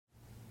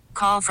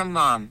Call from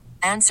mom.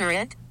 Answer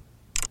it.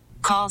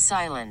 Call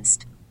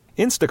silenced.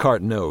 Instacart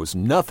knows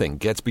nothing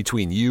gets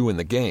between you and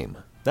the game.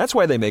 That's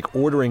why they make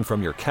ordering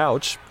from your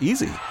couch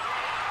easy.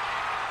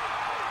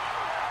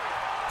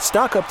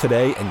 Stock up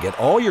today and get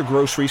all your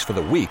groceries for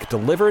the week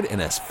delivered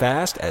in as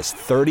fast as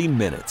 30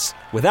 minutes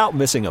without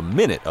missing a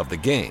minute of the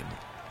game.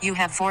 You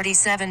have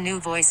 47 new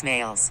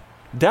voicemails.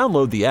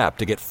 Download the app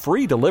to get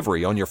free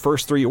delivery on your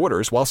first 3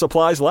 orders while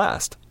supplies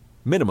last.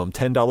 Minimum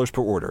 $10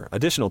 per order.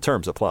 Additional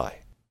terms apply.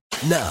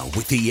 Now,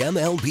 with the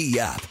MLB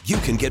app, you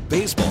can get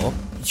baseball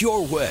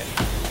your way.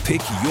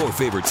 Pick your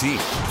favorite team,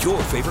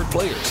 your favorite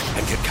players,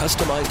 and get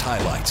customized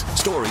highlights,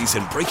 stories,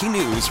 and breaking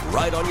news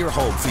right on your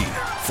home feed.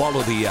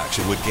 Follow the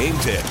action with Game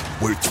 10,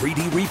 where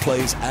 3D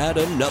replays add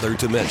another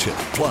dimension.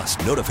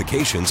 Plus,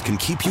 notifications can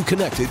keep you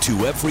connected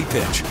to every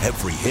pitch,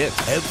 every hit,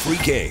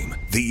 every game.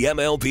 The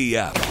MLB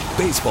app.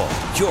 Baseball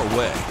your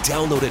way.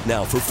 Download it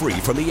now for free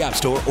from the App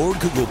Store or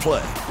Google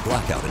Play.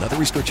 Blackout and other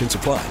restrictions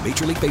apply.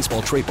 Major League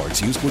Baseball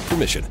trademarks used with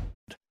permission.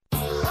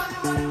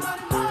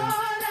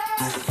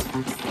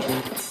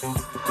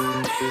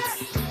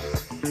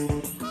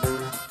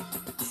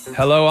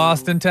 Hello,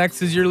 Austin,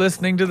 Texas. You're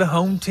listening to the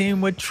Home Team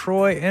with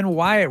Troy and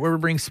Wyatt, where we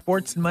bring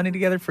sports and money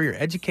together for your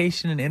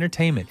education and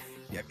entertainment.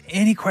 If you have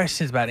any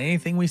questions about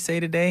anything we say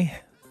today,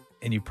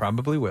 and you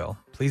probably will,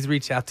 please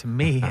reach out to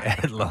me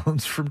at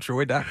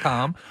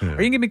loansfromtroy.com, or you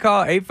can give me a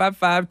call,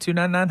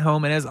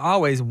 855-299-HOME. And as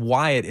always,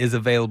 Wyatt is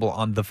available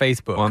on the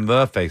Facebook.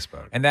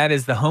 And that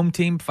is the Home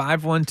Team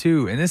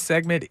 512. And this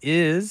segment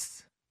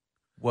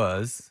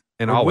was,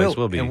 and always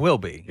will be. And will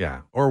be.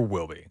 Yeah. Or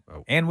will be.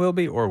 Oh. And will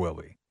be or will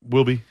be.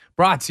 Will be.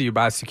 Brought to you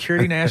by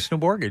Security National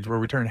Mortgage, where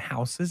we turn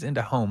houses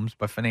into homes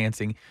by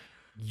financing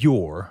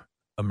your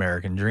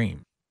American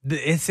dream.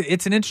 It's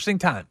an interesting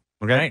time,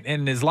 right?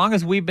 And as long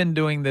as we've been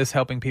doing this,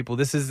 helping people,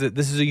 this is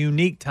a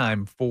unique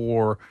time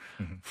for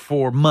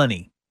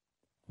money,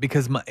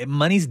 because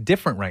money's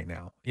different right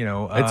now. You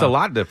know, it's a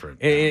lot different.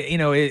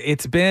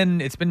 It's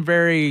been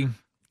very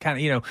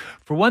kind of,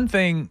 for one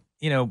thing,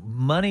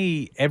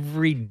 money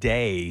every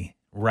day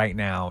right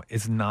now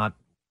is not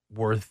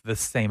worth the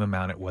same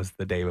amount it was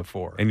the day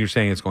before. And you're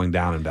saying it's going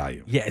down in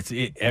value. Yeah,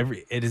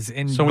 it is.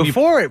 And so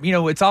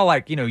it's all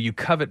like, you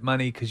covet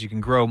money because you can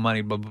grow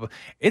money, blah, blah,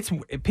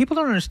 blah. People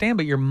don't understand,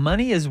 but your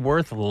money is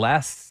worth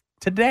less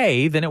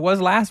today than it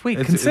was last week,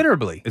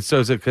 considerably. Is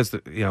it because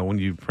when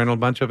you print a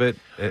bunch of it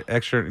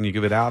extra and you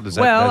give it out,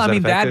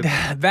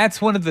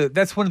 that's one of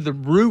the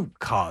root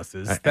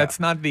causes. That's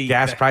not the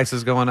gas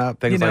prices going up,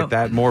 things like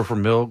that, more for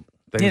milk.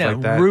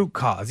 Like that. Root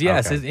cause,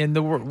 yes. Okay. And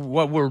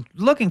what we're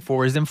looking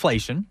for is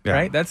inflation,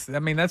 right? That's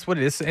what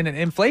it is. And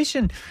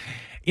inflation,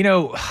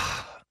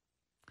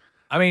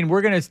 I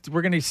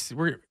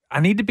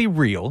need to be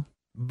real,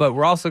 but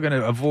we're also going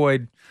to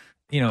avoid,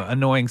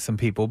 annoying some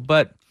people.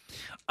 But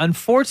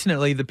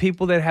unfortunately, the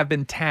people that have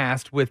been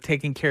tasked with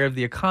taking care of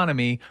the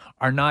economy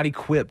are not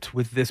equipped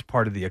with this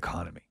part of the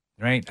economy,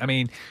 right?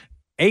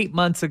 8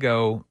 months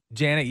ago,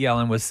 Janet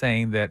Yellen was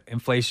saying that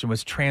inflation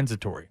was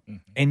transitory. Mm-hmm.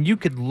 And you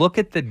could look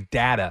at the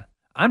data.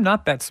 I'm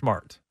not that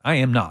smart. I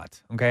am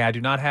not. Okay. I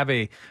do not have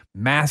a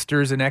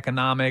master's in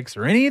economics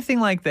or anything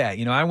like that.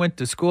 I went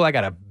to school. I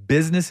got a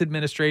business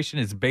administration,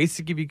 as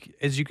basic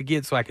as you could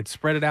get, so I could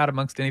spread it out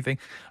amongst anything.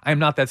 I am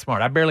not that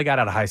smart. I barely got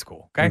out of high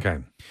school. Okay.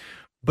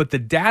 But the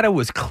data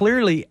was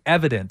clearly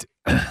evident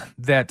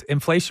that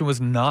inflation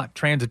was not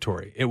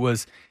transitory. It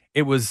was,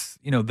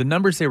 the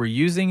numbers they were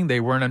using, they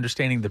weren't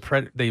understanding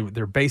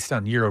they're based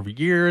on year over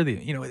year,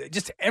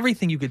 just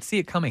everything, you could see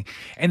it coming.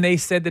 And they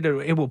said that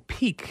it will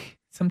peak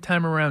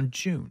sometime around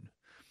June.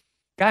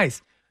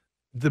 Guys,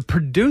 the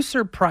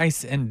producer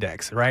price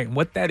index, right? And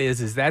what that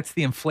is that's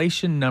the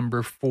inflation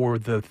number for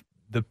the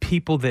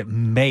people that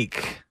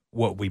make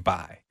what we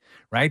buy,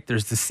 right?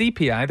 There's the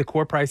CPI, the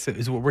core price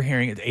is what we're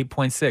hearing at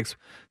 8.6.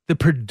 The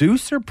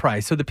producer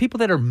price, so the people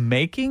that are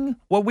making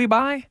what we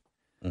buy,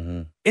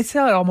 it's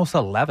at almost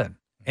 11,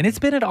 and it's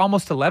been at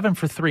almost 11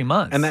 for 3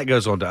 months, and that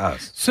goes on to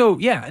us. So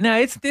yeah, now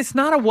it's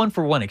not a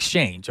 1-for-1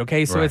 exchange,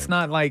 okay? So It's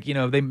not like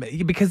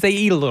because they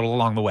eat a little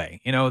along the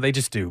way, they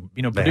just do.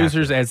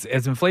 Producers, as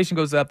inflation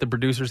goes up, the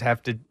producers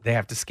have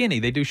to skinny.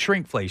 They do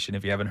shrinkflation,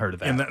 if you haven't heard of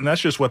that. And that's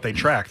just what they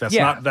track.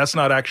 That's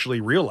not actually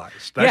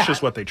realized. That's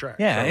just what they track.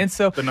 Yeah, and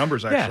so the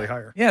number's actually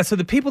higher. Yeah, so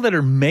the people that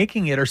are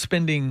making it are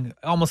spending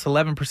almost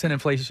 11%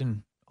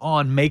 inflation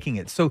on making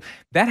it. So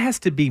that has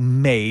to be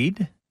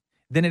made.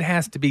 Then it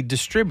has to be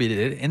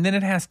distributed, and then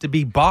it has to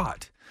be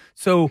bought.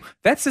 So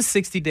that's a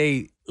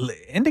 60-day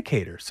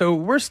indicator.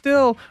 So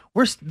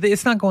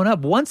it's not going up.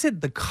 Once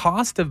the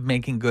cost of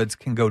making goods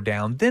can go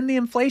down, then the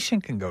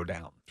inflation can go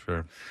down.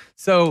 Sure.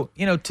 So,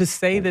 to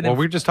say that... Well,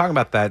 we were just talking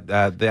about that.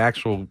 The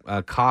actual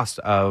cost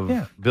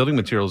of building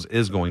materials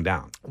is going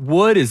down.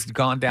 Wood has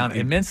gone down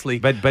immensely.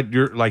 But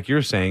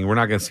you're saying, we're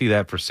not going to see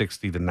that for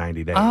 60 to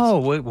 90 days. Oh,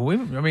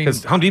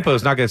 because Home Depot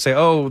is not going to say,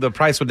 the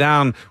price went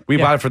down. We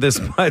bought it for this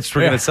much.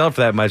 We're going to sell it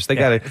for that much.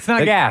 It's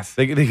not gas.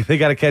 They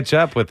got to catch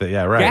up with it.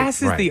 Yeah, right.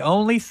 Gas is the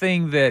only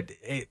thing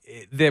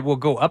that will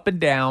go up and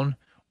down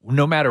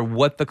no matter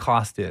what the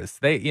cost is.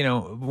 They,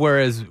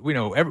 whereas,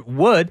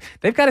 wood,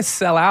 they've got to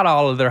sell out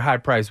all of their high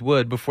priced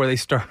wood before they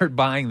start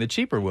buying the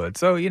cheaper wood.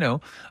 So,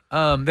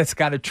 that's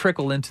got to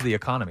trickle into the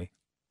economy.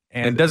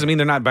 And it doesn't mean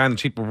they're not buying the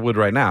cheaper wood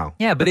right now.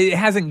 Yeah, but it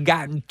hasn't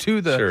gotten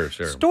to the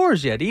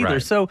stores yet either.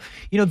 Right. So,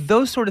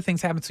 those sort of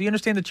things happen. So you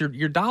understand that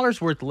your dollar's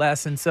worth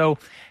less. And so,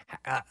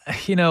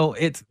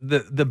 it's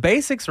the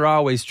basics are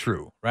always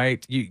true,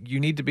 right? You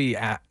need to be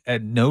at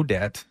no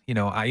debt.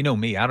 I know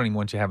me, I don't even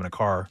want you having a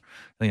car,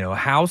 a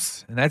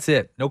house, and that's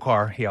it. No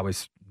car.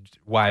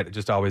 Wyatt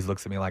just always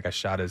looks at me like I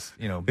shot his,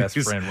 best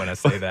friend when I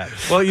say that.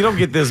 Well, you don't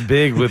get this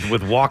big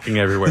with walking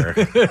everywhere.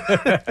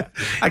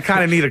 I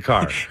kind of need a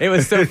car. It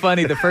was so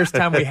funny. The first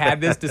time we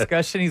had this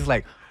discussion, he's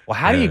like, well,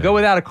 how do you go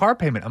without a car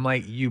payment? I'm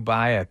like, you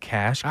buy a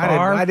cash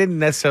car? I didn't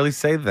necessarily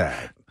say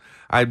that.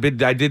 I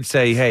did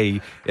say,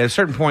 hey, at a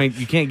certain point,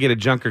 you can't get a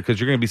junker because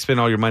you're going to be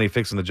spending all your money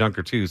fixing the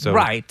junker too. So,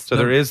 right. So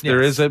there is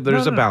a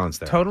balance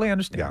there. Totally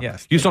understand. Yeah.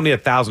 Yes. You just don't need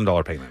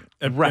 $1,000 payment.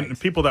 And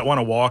people that want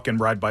to walk and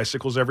ride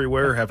bicycles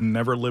everywhere have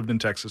never lived in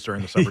Texas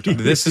during the summertime.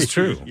 This is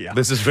true. Yeah.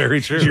 This is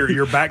very true.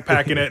 You're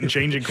backpacking it and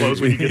changing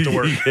clothes when you get to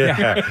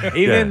work.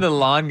 Even the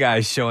lawn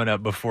guys showing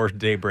up before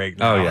daybreak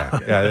now. Oh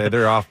yeah.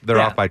 They're off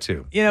by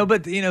 2.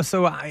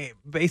 So I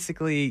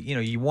basically,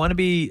 you want to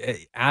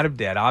be out of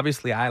debt.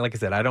 Obviously, like I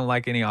said, I don't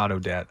like any auto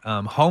debt.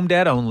 Home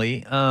debt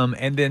only,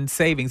 and then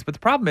savings. But the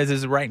problem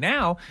is right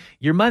now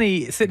your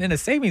money sitting in a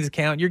savings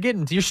account,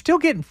 you're still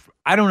getting.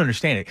 I don't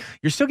understand it.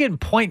 You're still getting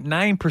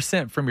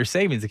 0.9% from your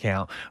savings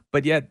account,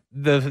 but yet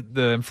the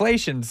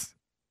inflation's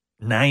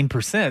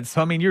 9%.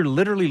 So I mean, you're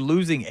literally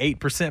losing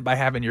 8% by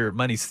having your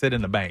money sit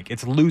in the bank.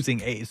 It's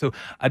losing 8. So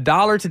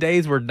 $1 today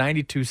is worth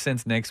 92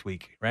 cents next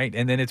week, right?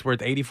 And then it's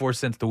worth 84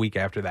 cents the week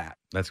after that.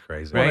 That's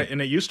crazy. Right. Right.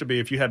 And it used to be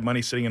if you had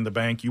money sitting in the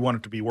bank, you want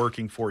it to be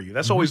working for you.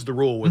 That's always the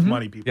rule with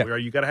money people. Yeah.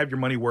 Right? You got to have your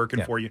money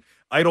working for you.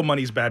 Idle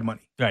money's bad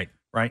money. Right.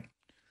 Right.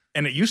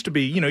 And it used to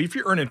be, if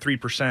you're earning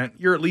 3%,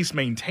 you're at least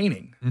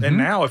maintaining. And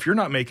now if you're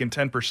not making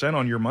 10%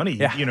 on your money,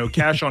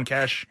 cash on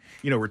cash,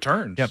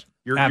 returns,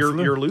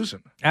 you're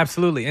losing.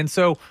 Absolutely. And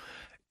so,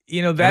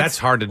 that's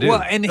hard to do.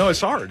 Well, No,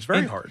 it's hard. It's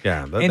very hard.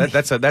 Yeah,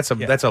 that's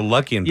a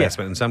lucky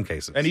investment in some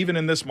cases. And even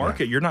in this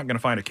market, you're not going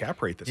to find a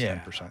cap rate that's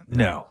 10%.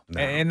 No.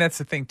 And that's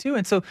the thing too.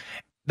 And so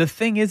the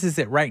thing is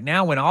that right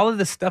now when all of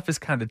this stuff is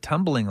kind of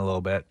tumbling a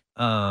little bit,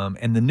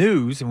 and the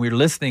news, and we're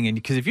listening, and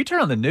because if you turn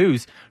on the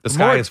news, the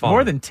sky is falling.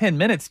 More than 10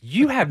 minutes,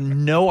 you have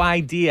no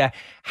idea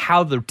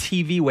how the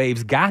TV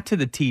waves got to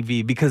the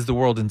TV because the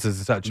world is in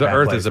such the bad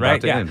earth place, is about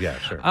right? to end. Yeah,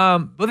 sure.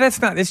 But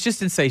that's not. It's just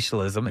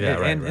sensationalism. Yeah,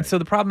 right. And so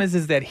the problem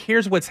is that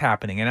here's what's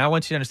happening, and I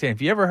want you to understand.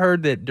 Have you ever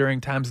heard that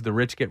during times the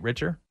rich get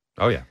richer?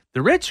 Oh yeah,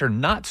 the rich are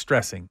not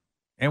stressing.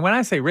 And when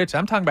I say rich,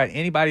 I'm talking about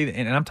anybody,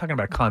 and I'm talking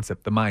about a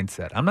concept, the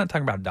mindset. I'm not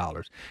talking about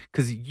dollars,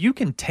 because you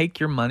can take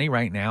your money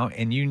right now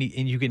and you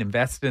can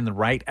invest it in the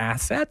right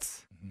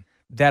assets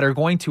that are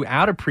going to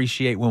out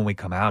appreciate when we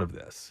come out of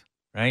this,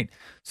 right?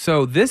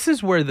 So this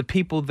is where the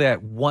people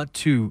that want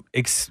to,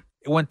 I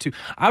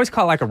always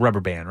call it like a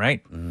rubber band,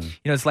 right?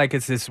 It's like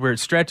it's this where it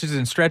stretches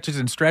and stretches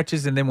and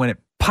stretches, and then when it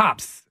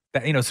pops,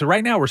 so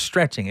right now we're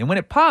stretching, and when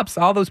it pops,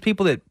 all those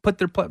people that put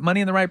their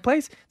money in the right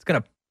place, it's going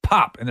to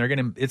pop, and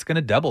it's going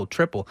to double,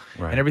 triple,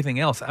 and everything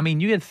else. I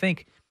mean, you had to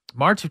think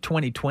March of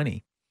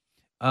 2020,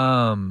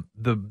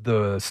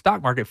 the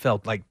stock market fell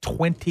like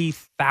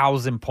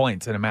 20,000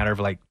 points in a matter of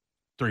like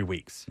 3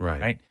 weeks,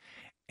 right?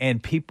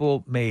 And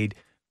people made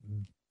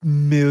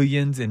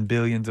millions and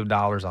billions of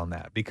dollars on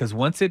that, because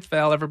once it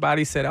fell,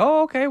 everybody said,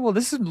 "Oh, okay, well,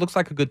 this looks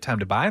like a good time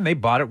to buy," and they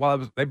bought it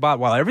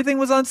while everything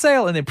was on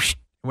sale, and then it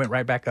went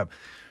right back up.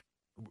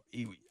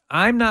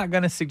 I'm not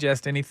going to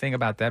suggest anything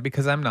about that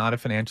because I'm not a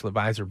financial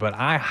advisor, but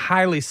I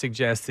highly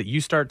suggest that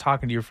you start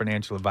talking to your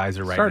financial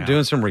advisor right now. Start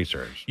doing some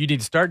research. You need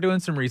to start doing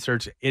some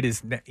research. It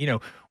is,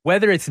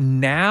 whether it's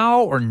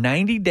now or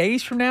 90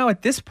 days from now,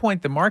 at this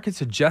point, the market's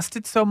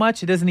adjusted so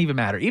much, it doesn't even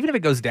matter. Even if it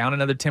goes down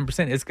another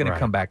 10%, it's going to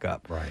come back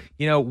up. Right.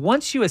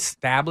 Once you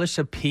establish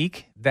a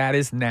peak, that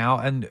is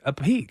now a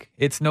peak.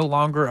 It's no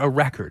longer a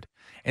record.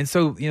 And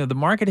so, the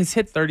market has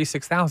hit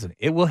 36,000.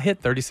 It will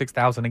hit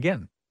 36,000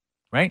 again.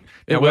 Right?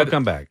 It will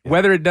come back. Yeah.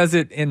 Whether it does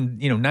it in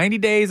 90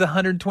 days,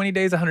 120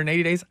 days,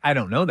 180 days, I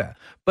don't know that.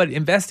 But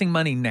investing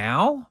money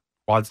now,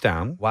 while it's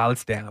down, while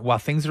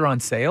things are on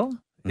sale,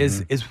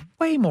 is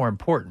way more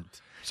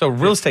important. So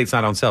real estate's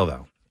not on sale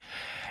though.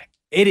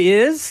 It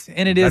is,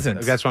 and it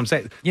isn't. That's what I'm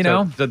saying.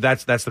 So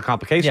that's the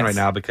complication right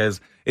now, because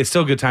it's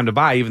still a good time to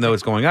buy, even though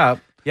it's going up.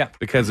 Yeah,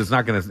 because it's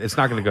not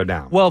gonna go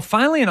down. Well,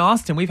 finally in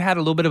Austin, we've had a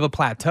little bit of a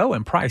plateau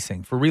in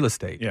pricing for real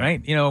estate, right?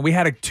 We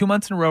had 2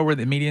 months in a row where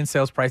the median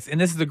sales price,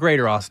 and this is the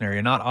greater Austin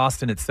area, not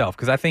Austin itself,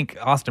 because I think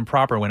Austin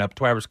proper went up,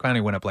 Traverse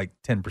County went up like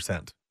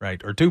 10%, right,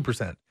 or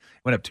 2%.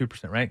 Went up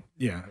 2%, right?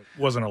 Yeah, it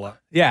wasn't a lot.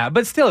 Yeah,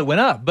 but still it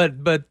went up.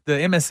 But the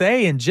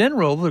MSA in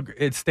general,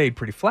 it stayed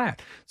pretty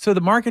flat. So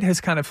the market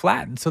has kind of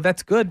flattened. So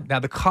that's good. Now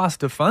the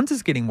cost of funds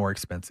is getting more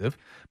expensive,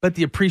 but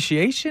the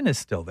appreciation is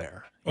still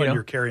there. Well,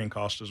 your carrying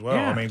cost as well.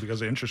 Yeah. I mean,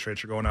 because the interest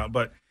rates are going up.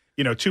 But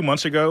 2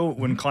 months ago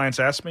when clients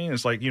asked me,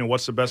 it's like,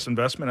 what's the best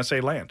investment? I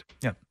say land.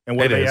 Yeah. And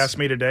what they asked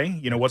me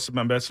today, what's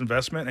my best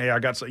investment? Hey, I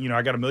got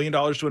 $1 million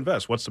to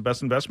invest. What's the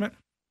best investment?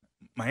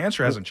 My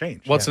answer hasn't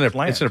changed. Well, it's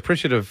an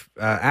appreciative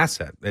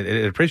asset.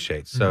 It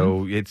appreciates.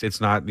 So it's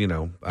not,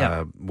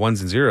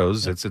 ones and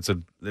zeros. Yep. It's a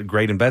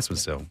great investment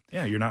still.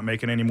 Yeah. You're not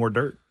making any more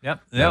dirt.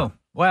 Yep. No.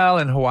 Well,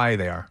 in Hawaii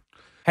they are.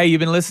 Hey, you've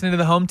been listening to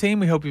the Home Team.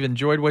 We hope you've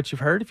enjoyed what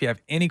you've heard. If you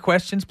have any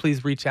questions,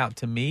 please reach out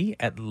to me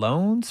at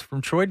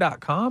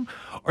loansfromtroy.com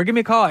or give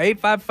me a call at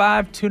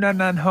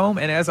 855-299-HOME.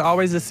 And as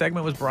always, this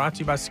segment was brought to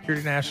you by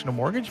Security National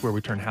Mortgage, where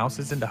we turn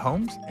houses into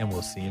homes, and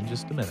we'll see you in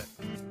just a minute.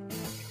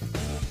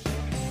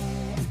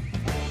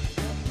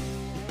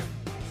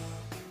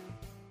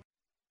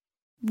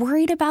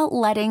 Worried about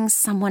letting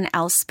someone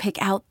else pick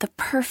out the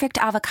perfect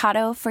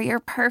avocado for your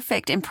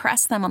perfect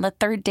impress them on the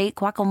third date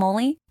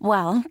guacamole?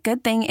 Well,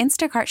 good thing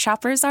Instacart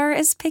shoppers are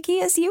as picky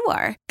as you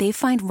are. They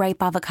find ripe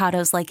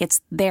avocados like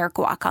it's their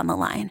guac on the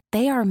line.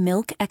 They are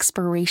milk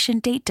expiration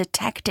date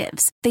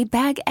detectives. They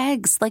bag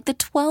eggs like the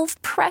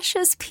 12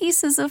 precious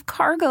pieces of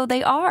cargo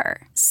they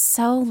are.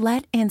 So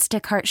let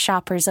Instacart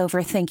shoppers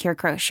overthink your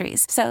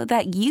groceries so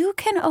that you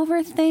can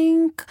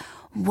overthink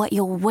what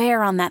you'll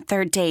wear on that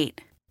third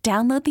date.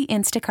 Download the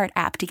Instacart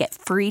app to get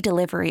free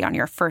delivery on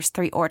your first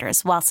 3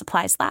 orders while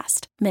supplies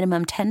last.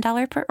 Minimum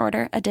 $10 per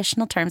order.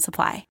 Additional terms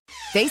apply.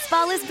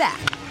 Baseball is back,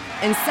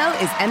 and so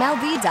is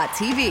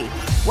MLB.tv.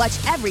 Watch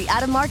every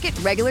out-of-market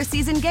regular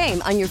season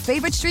game on your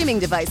favorite streaming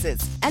devices.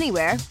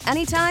 Anywhere,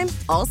 anytime,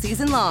 all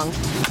season long.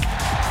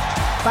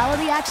 Follow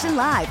the action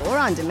live or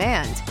on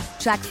demand.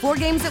 Track 4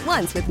 games at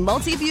once with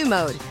multi-view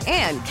mode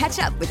and catch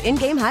up with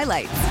in-game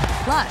highlights.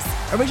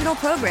 Plus, original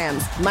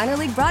programs, minor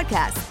league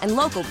broadcasts, and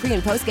local pre-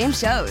 and post-game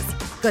shows.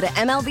 Go to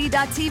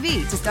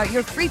MLB.tv to start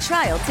your free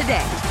trial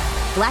today.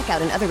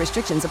 Blackout and other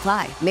restrictions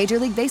apply. Major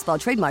League Baseball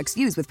trademarks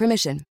used with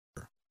permission.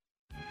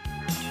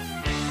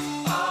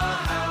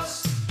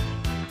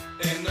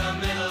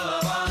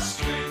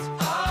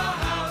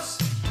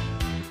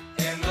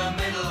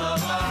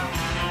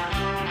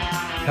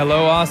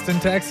 Hello,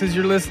 Austin, Texas.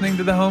 You're listening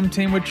to the Home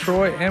Team with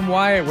Troy and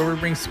Wyatt, where we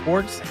bring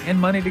sports and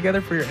money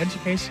together for your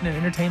education and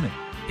entertainment.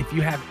 If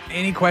you have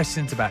any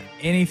questions about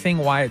anything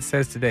Wyatt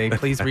says today,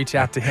 please reach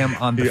out to him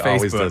on the Facebook. He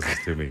always does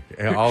this to me.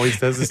 He always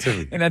does this to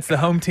me. And that's the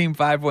Home Team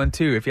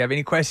 512. If you have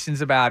any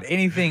questions about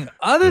anything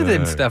other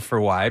than stuff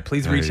for Wyatt,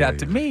 please reach out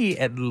to me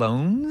at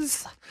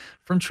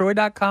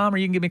loansfromtroy.com, or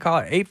you can give me a call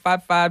at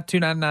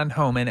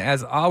 855-299-HOME. And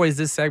as always,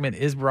 this segment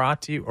is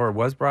brought to you, or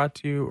was brought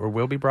to you, or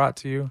will be brought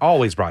to you.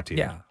 Always brought to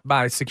you. Yeah,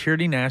 by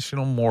Security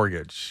National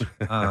Mortgage.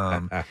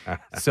 And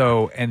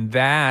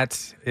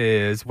that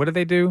is, what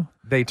do?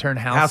 They turn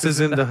houses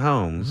into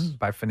homes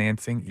by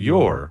financing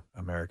your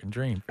American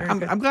dream.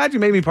 I'm glad you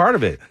made me part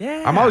of it.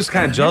 Yeah. I'm always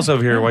kind of jealous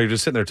over here while you're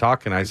just sitting there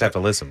talking. I just have to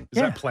listen. Is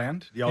that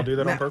planned? Do y'all do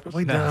that on purpose?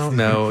 We don't.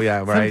 No,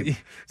 yeah, right.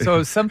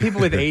 So some people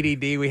with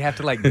ADD, we have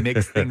to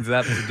mix things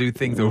up to do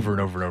things over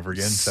and over and over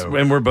again. So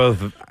and we're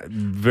both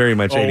very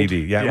much old. ADD.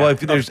 Yeah. Well,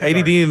 if there's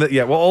ADD,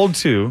 old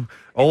too.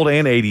 Old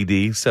and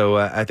ADD. So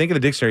I think in the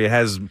dictionary it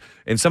has,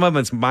 in some of them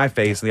it's my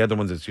face and the other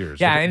ones it's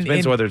yours. Yeah. It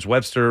depends whether it's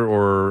Webster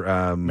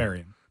or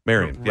Marion.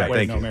 Yeah, Wait,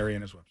 thank no, you.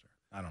 Marion is Webster.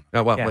 I don't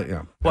know.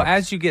 Well,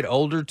 as you get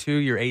older too,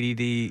 your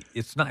ADD,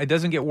 it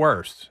doesn't get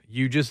worse.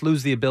 You just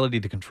lose the ability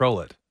to control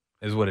it,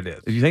 is what it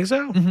is. You think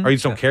so? Or you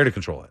just don't care to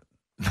control it?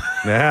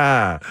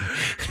 Yeah.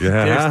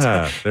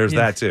 There's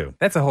that too.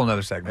 That's a whole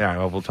nother segment. Yeah,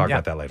 well, we'll talk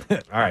about that later.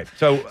 All right.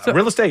 So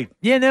real estate.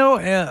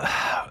 The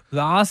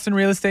Austin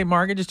real estate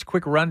market, just a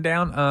quick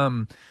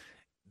rundown.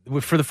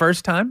 For the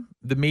first time,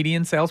 the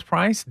median sales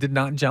price did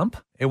not jump.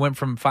 It went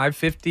from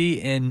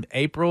 $550 in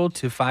April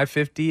to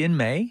 $550 in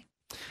May.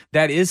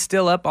 That is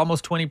still up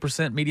almost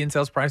 20% median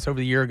sales price over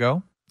the year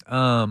ago.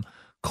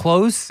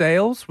 Closed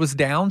sales was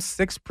down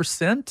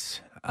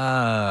 6%,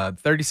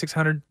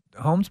 3,600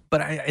 homes.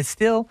 But I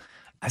still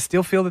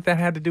feel that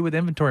had to do with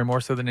inventory more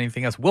so than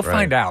anything else. We'll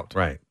find out.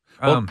 Right.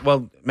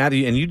 Well,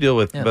 Matthew, and you deal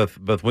with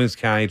both Williams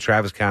County,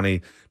 Travis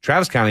County.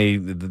 Travis County,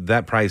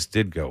 that price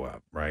did go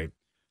up, right?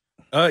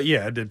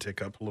 Yeah, it did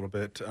tick up a little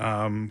bit.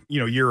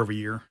 Year over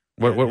year.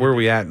 Where are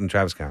we at in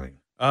Travis County?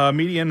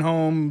 Median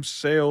home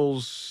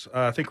sales,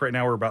 I think right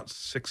now we're about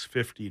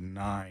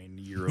 659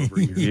 year over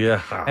year.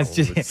 Yeah, that's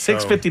just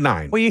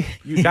 659. Well,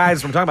 you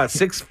guys, we're talking about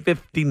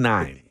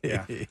 659.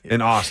 Yeah,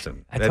 in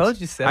Austin. I told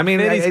you,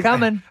 he's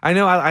coming. I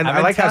know.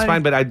 I like how it's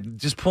fine, but I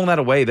just pulling that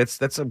away.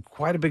 That's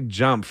quite a big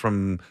jump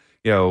from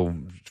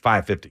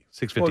 550,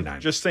 659.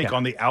 Well, just think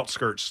on the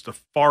outskirts, the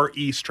far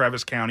east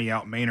Travis County,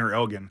 out Manor,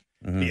 Elgin.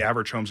 The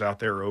average homes out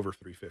there are over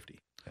 350.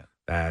 Yeah.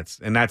 That's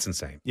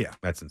insane. Yeah,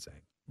 that's insane.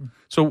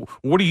 So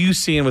what are you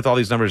seeing with all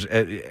these numbers?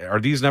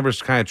 Are these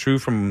numbers kind of true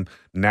from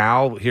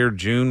now here,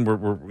 June?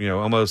 We're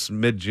almost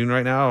mid-June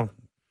right now.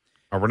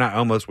 Or we're not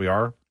almost, we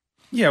are?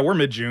 Yeah, we're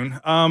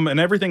mid-June. And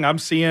everything I'm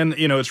seeing,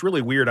 it's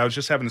really weird. I was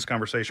just having this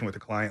conversation with a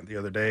client the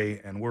other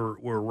day, and we're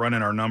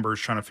running our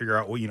numbers, trying to figure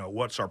out,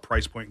 what's our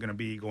price point going to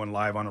be going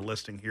live on a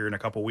listing here in a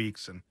couple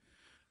weeks. And,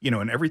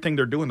 and everything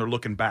they're doing, they're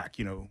looking back,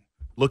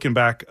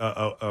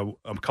 a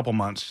couple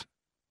months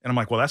And I'm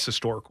like, well, that's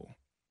historical.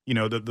 You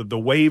know, the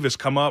wave has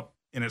come up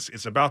and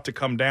it's about to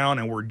come down,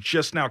 and we're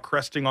just now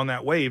cresting on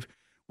that wave.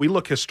 We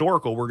look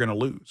historical, we're going to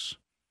lose.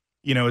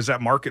 You know, as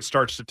that market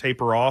starts to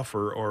taper off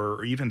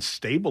or even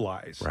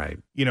stabilize, Right.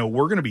 you know,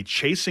 we're going to be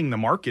chasing the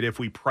market if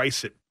we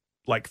price it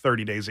like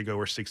 30 days ago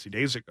or 60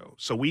 days ago.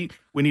 So we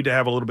need to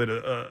have a little bit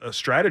of a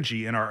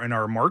strategy in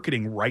our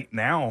marketing right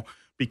now,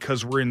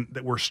 because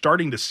we're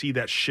starting to see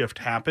that shift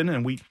happen.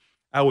 And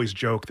I always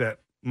joke that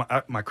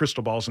my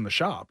crystal ball's in the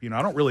shop. You know,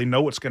 I don't really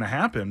know what's going to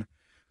happen,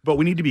 but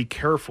we need to be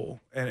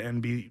careful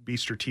and be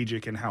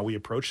strategic in how we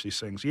approach these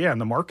things. Yeah,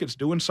 and the market's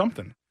doing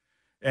something.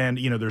 And,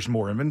 you know, there's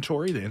more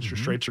inventory. The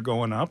interest rates are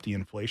going up. The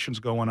inflation's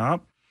going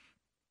up.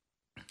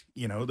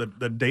 You know,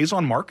 the days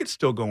on market's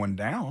still going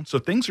down. So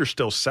things are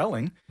still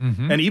selling.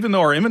 And even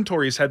though our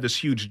inventory's had this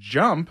huge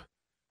jump,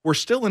 we're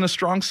still in a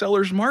strong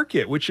seller's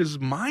market, which is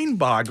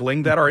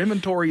mind-boggling that our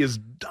inventory is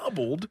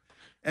doubled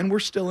and we're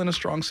still in a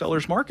strong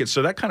seller's market.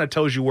 So that kind of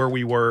tells you where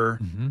we were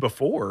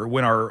before,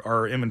 when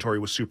our inventory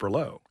was super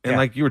low. And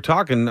like you were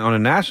talking on a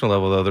national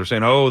level, though, they're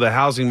saying, oh, the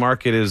housing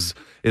market is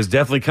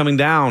definitely coming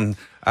down.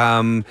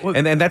 And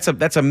that's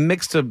a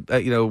mixed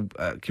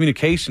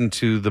communication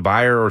to the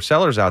buyer or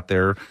sellers out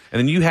there, and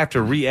then you have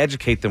to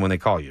re-educate them when they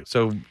call you.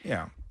 So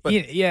yeah.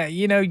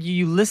 You know,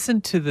 you listen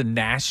to the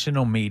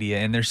national media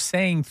and they're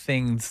saying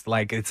things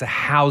like it's a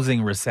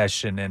housing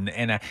recession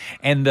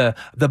and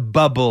the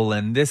bubble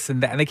and this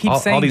and that, and they keep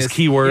saying all these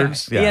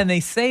keywords. Yeah, and they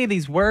say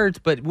these words,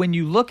 but when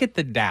you look at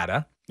the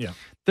data,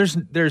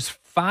 there's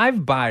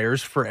 5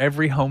 buyers for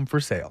every home for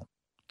sale.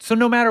 So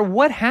no matter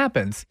what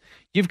happens,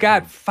 you've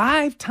got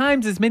 5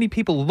 times as many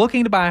people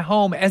looking to buy a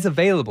home as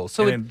available.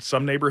 So in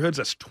some neighborhoods,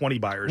 that's 20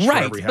 buyers for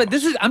every house.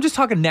 But I'm just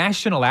talking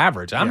national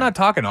average. I'm not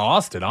talking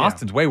Austin.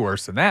 Austin's way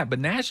worse than that. But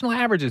national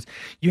averages,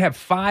 you have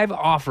 5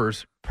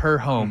 offers per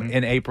home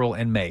in April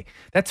and May.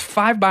 That's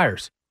 5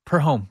 buyers per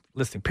home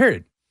listing,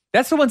 period.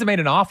 That's the ones that made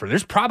an offer.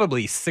 There's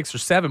probably 6 or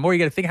 7 more. You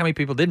got to think how many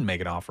people didn't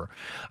make an offer.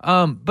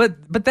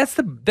 But that's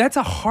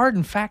a hard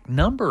and fact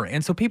number.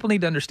 And so people need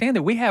to understand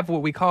that we have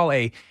what we call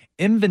a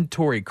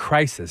inventory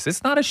crisis.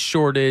 It's not a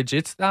shortage.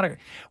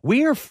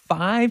 We are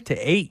 5 to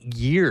 8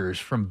 years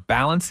from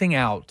balancing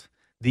out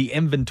the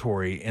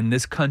inventory in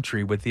this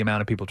country with the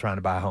amount of people trying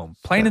to buy a home.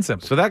 Plain and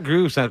simple. So that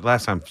grew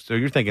last time. So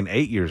you're thinking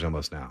 8 years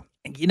almost now.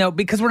 You know,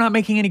 because we're not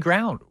making any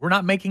ground. We're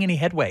not making any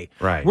headway.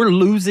 Right. We're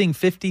losing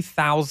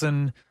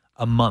 50,000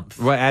 a month.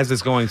 Well, as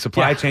it's going,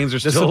 supply chains are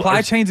the still...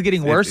 supply chains are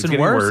getting worse and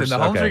worse. And the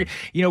homes okay. are,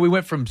 you know, we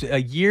went from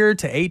a year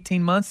to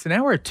 18 months to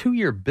now we're a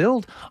 2-year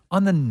build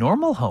on the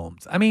normal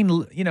homes. I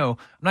mean, you know,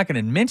 I'm not going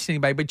to mention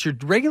anybody, but your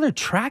regular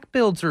track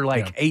builds are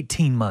like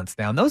 18 months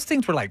now. And those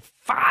things were like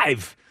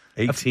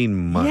 18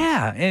 months.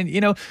 Yeah. And,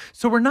 you know,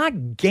 so we're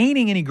not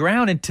gaining any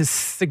ground. And to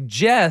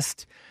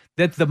suggest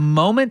that the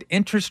moment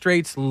interest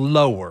rates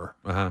lower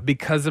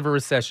because of a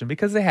recession,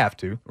 because they have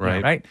to,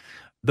 right?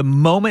 The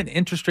moment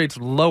interest rates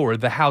lower,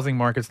 the housing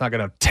market's not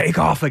going to take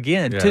off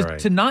again.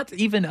 To not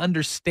even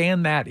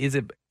understand that is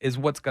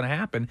what's going to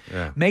happen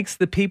makes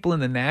the people in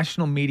the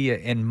national media,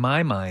 in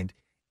my mind,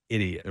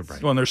 idiots.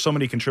 Right. Well, and there's so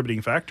many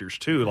contributing factors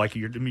too. Like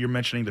you're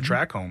mentioning the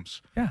track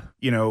homes. Yeah.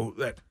 You know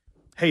that.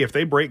 Hey, if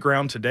they break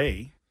ground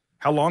today,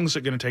 how long is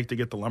it going to take to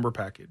get the lumber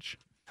package?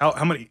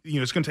 How many? You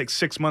know, it's going to take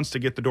 6 months to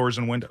get the doors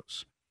and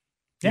windows.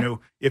 You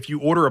know, if you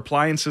order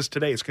appliances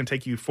today, it's going to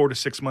take you 4 to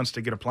 6 months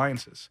to get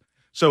appliances.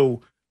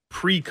 So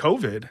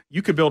pre-COVID,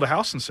 you could build a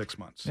house in 6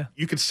 months. Yeah.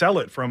 You could sell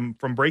it from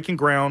breaking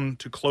ground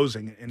to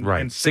closing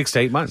in 6 to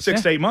 8 months.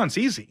 6 to 8 months,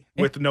 easy,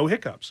 with no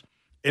hiccups.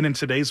 And in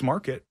today's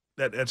market,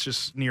 that's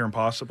just near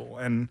impossible.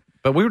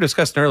 But we were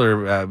discussing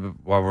earlier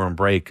while we're on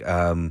break,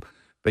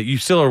 but you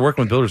still are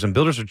working with builders, and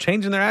builders are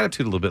changing their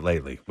attitude a little bit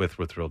lately with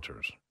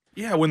realtors.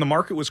 Yeah, when the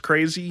market was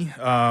crazy,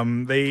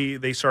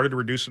 they started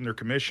reducing their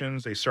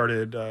commissions. They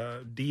started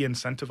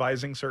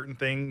de-incentivizing certain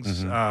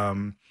things.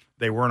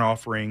 They weren't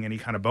offering any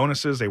kind of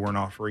bonuses. They weren't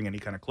offering any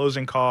kind of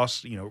closing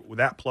costs. You know, with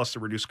that plus the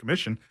reduced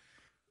commission,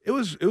 it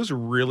was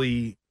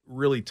really,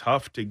 really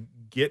tough to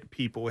get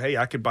people. Hey,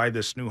 I could buy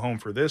this new home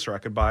for this, or I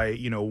could buy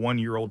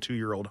 1-year-old,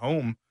 2-year-old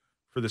home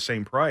for the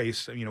same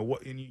price. You know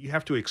what? And you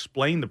have to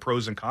explain the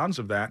pros and cons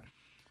of that.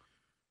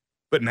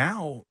 But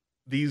now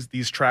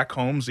these track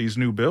homes, these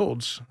new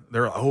builds,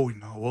 they're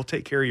we'll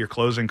take care of your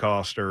closing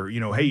cost, or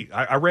hey,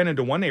 I ran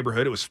into one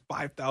neighborhood, it was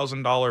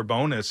 $5,000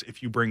 bonus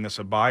if you bring us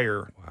a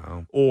buyer.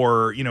 Wow.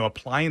 Or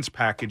appliance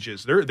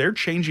packages. They're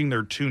changing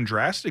their tune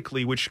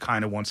drastically, which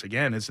kind of once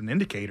again is an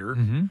indicator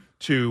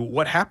to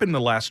what happened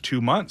the last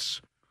 2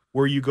 months,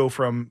 where you go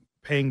from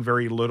paying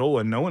very little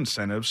and no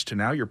incentives to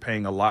now you're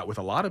paying a lot with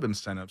a lot of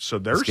incentives. So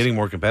it's getting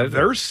more competitive.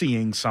 They're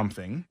seeing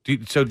something.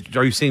 So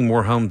are you seeing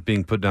more homes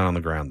being put down on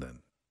the ground then?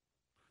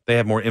 They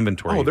have more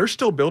inventory. Oh, they're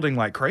still building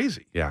like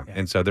crazy. Yeah.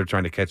 And so they're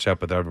trying to catch up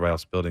with everybody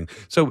else building.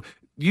 So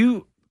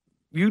you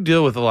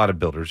deal with a lot of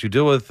builders. You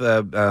deal with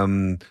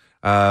helping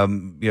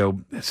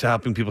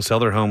people sell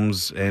their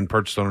homes and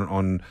purchase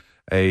on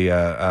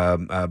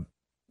a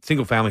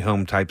single family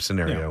home type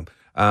scenario.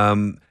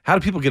 Yeah. How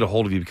do people get a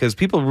hold of you? Because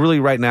people really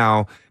right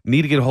now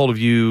need to get a hold of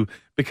you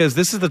because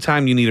this is the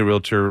time you need a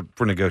realtor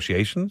for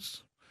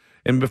negotiations.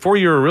 And before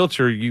you were a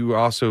realtor, you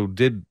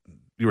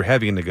were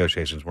heavy in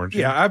negotiations, weren't you?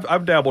 Yeah,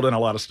 I've dabbled in a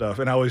lot of stuff,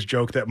 and I always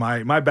joke that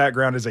my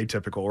background is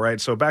atypical, right?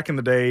 So back in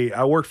the day,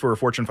 I worked for a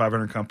Fortune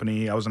 500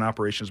 company. I was an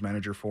operations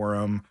manager for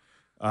them.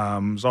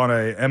 Was on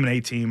a M&A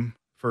team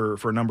for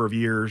a number of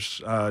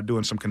years,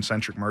 doing some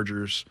concentric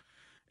mergers.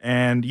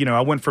 And,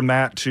 I went from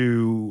that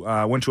to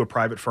went to a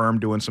private firm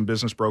doing some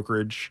business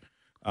brokerage,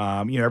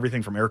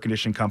 everything from air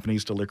conditioning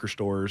companies to liquor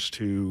stores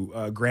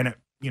to granite,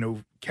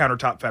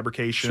 countertop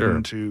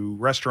fabrication to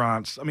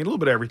restaurants. I mean, a little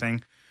bit of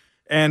everything.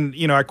 And,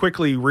 I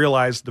quickly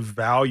realized the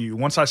value.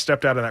 Once I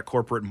stepped out of that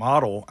corporate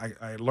model,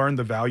 I learned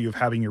the value of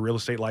having your real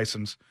estate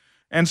license.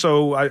 And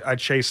so I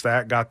chased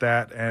that, got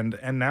that, and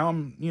now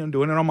I'm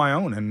doing it on my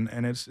own,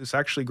 and it's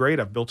actually great.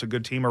 I've built a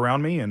good team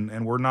around me,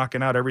 and we're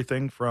knocking out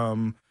everything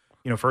from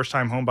first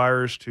time home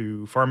buyers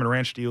to farm and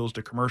ranch deals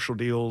to commercial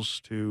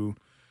deals to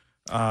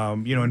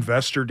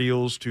investor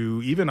deals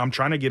to even I'm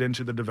trying to get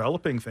into the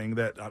developing thing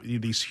that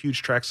these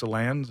huge tracts of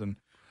lands and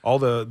all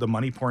the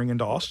money pouring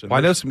into Austin. Well,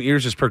 I know some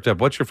ears just perked up.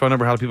 What's your phone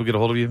number? How do people get a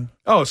hold of you?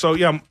 Oh, so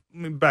let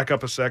me back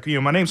up a sec.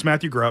 My name's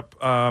Matthew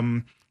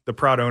Grupp. The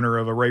proud owner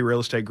of Array Real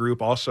Estate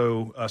Group,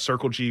 also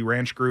Circle G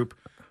Ranch Group.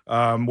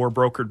 We're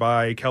brokered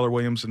by Keller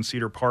Williams in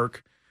Cedar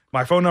Park.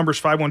 My phone number is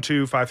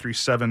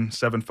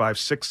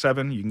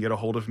 512-537-7567. You can get a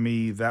hold of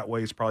me that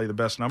way. It's probably the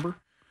best number.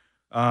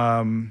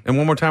 And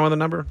one more time on the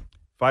number?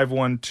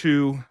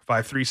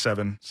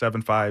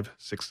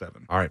 512-537-7567.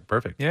 All right,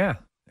 perfect. Yeah.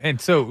 And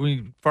so,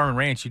 Farm and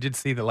Ranch, you did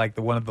see that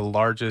one of the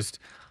largest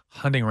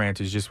hunting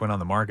ranches just went on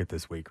the market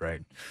this week,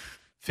 right?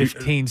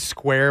 15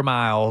 square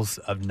miles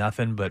of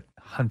nothing but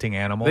hunting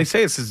animals. They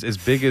say it's as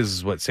big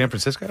as, San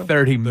Francisco?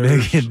 $30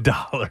 million.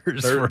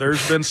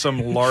 There's been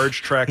some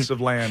large tracts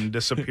of land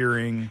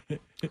disappearing,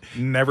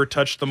 never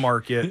touched the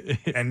market,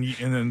 and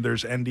then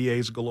there's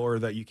NDAs galore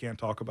that you can't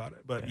talk about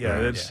it. But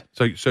it's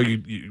so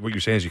you what you're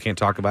saying is you can't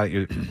talk about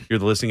it. You're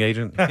the listing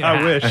agent.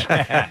 I wish,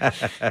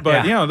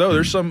 but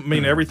there's some. I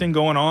mean, everything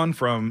going on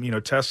from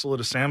Tesla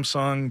to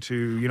Samsung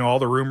to all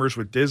the rumors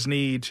with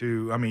Disney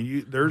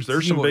to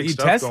there's some big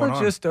stuff Tesla going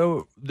on.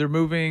 They're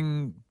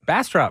moving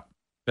Bastrop.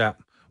 Yeah,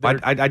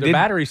 I did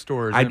battery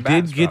stores. I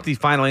did get the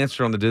final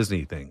answer on the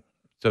Disney thing.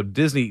 So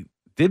Disney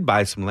did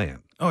buy some land.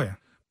 Oh yeah,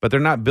 but they're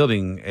not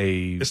building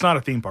a. It's not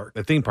a theme park.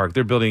 A theme park.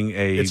 They're building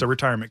It's a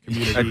retirement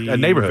community, a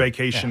neighborhood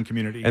vacation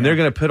community, and they're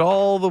going to put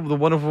all the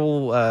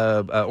wonderful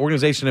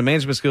organization and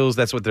management skills.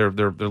 That's what their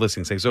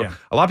listing saying. So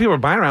a lot of people are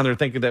buying around there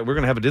thinking that we're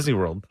going to have a Disney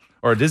World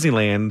or a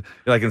Disneyland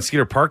like in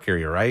Cedar Park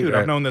area, right? Dude,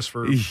 I've known this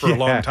for a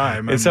long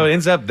time, and so it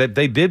ends up that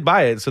they did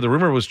buy it. So the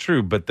rumor was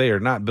true, but they are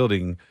not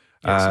building.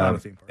 It's not a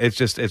theme park. It's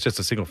just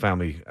a single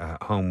family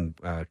home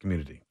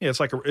community. Yeah, it's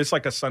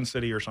like a Sun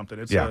City or something.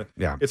 It's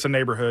it's a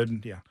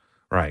neighborhood. Yeah,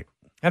 right.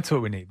 That's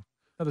what we need.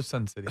 Another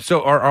Sun City.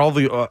 So are all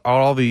the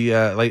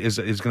is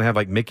going to have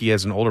like Mickey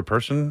as an older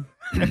person?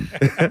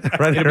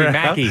 Right, it'll be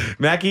Mackie.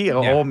 Mackie,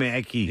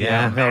 Mackie,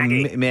 yeah,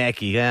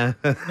 Mackie, yeah.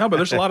 No, but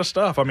there's a lot of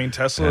stuff. I mean,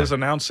 Tesla is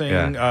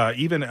announcing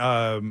even.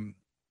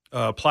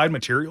 Applied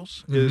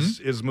Materials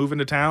is moving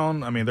to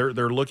town. I mean, they're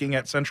looking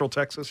at Central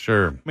Texas.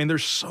 Sure. I mean,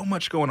 there's so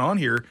much going on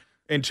here.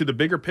 And to the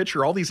bigger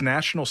picture, all these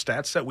national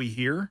stats that we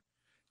hear,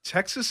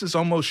 Texas is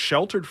almost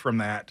sheltered from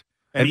that.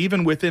 And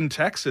even within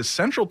Texas,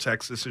 Central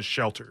Texas is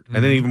sheltered.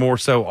 And then even more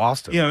so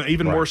Austin.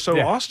 More so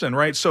Austin,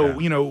 right? So,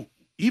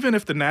 even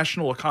if the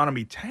national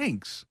economy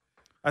tanks,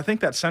 I think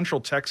that Central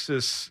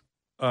Texas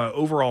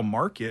overall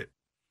market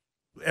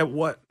at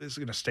what is it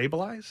going to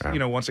stabilize?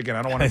 Once again,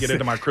 I don't want to get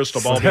into my crystal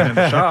ball being in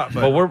the shop.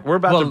 But. Well, we're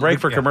about to break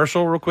for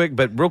commercial real quick.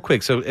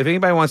 So if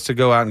anybody wants to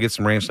go out and get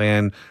some ranch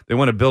land, they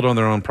want to build on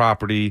their own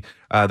property,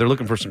 they're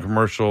looking for some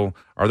commercial,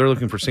 or they're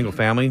looking for single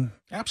family.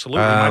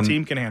 Absolutely. My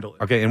team can handle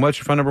it. Okay. And what's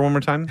your phone number one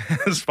more time?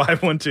 It's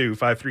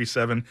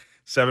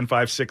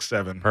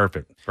 512-537-7567.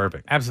 Perfect.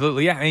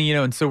 Absolutely. Yeah.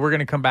 And so we're going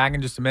to come back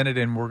in just a minute,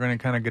 and we're going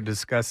to kind of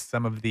discuss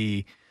some of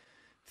the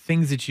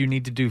things that you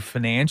need to do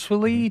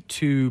financially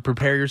to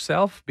prepare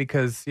yourself,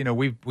 because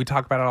we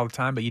talk about it all the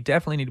time, but you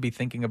definitely need to be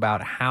thinking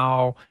about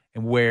how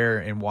and where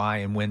and why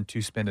and when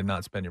to spend and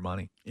not spend your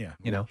money. Yeah.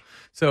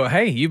 So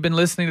hey, you've been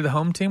listening to the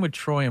Home Team with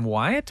Troy and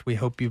Wyatt. We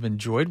hope you've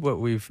enjoyed what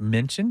we've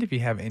mentioned. If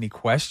you have any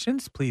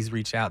questions, please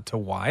reach out to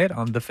Wyatt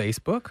on the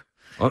Facebook.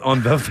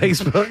 On the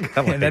Facebook?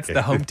 And that's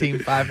the Home Team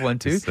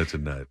 512. Such a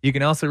nut. You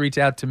can also reach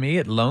out to me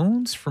at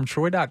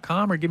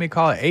loansfromtroy.com or give me a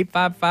call at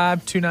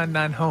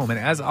 855-299-HOME. And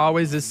as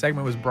always, this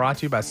segment was brought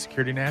to you by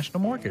Security National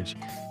Mortgage.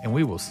 And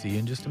we will see you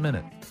in just a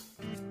minute.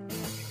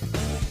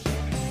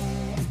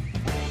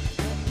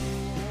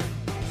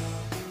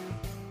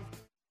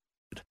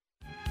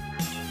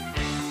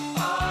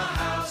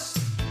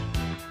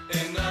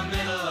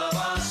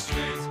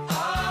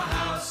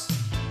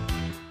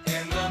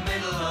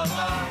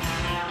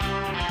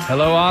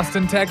 Hello,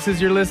 Austin,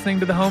 Texas. You're listening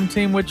to the Home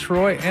Team with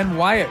Troy and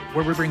Wyatt,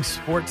 where we bring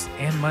sports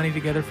and money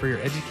together for your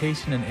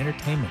education and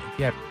entertainment. If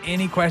you have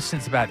any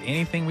questions about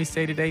anything we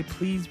say today,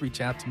 please reach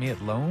out to me at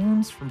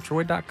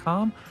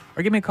loansfromtroy.com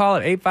or give me a call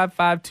at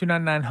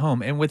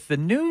 855-299-HOME. And with the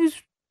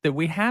news that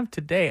we have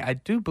today, I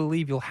do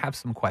believe you'll have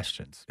some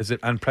questions. Is it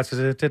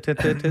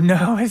unprecedented?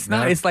 No, it's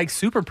not. No? It's like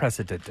super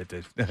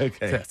precedented.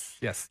 Okay.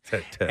 Yes.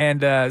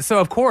 And so,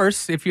 of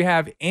course, if you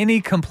have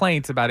any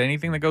complaints about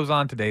anything that goes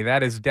on today,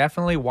 that is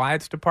definitely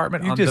Wyatt's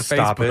department You on just the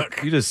stop Facebook.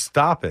 it. You just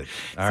stop it.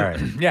 All right.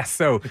 Yes.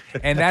 So,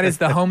 and that is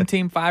the Home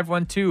Team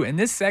 512. And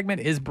this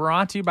segment is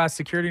brought to you by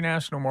Security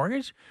National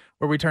Mortgage,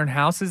 where we turn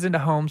houses into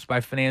homes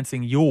by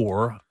financing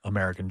your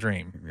American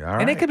dream. All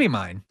And it right. could be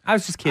mine. I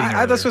was just kidding. That's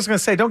what I was earlier. going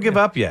to say. Don't give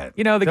up yet.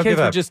 You know, the Don't kids give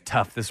were up. just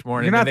tough this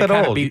morning. You're not and they that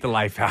kinda old. Beat the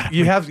life out of me.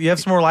 You have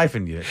some more life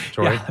in you,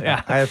 Troy.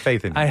 Yeah. I have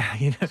faith in you.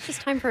 You know, It's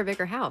just time for a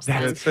bigger house.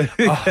 then.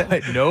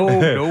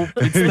 no.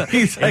 It's not.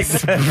 He's like,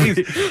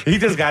 he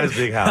just got his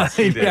big house.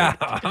 He did. Yeah,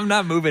 I'm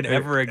not moving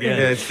ever again.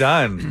 Yeah, it's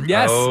done.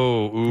 Yes.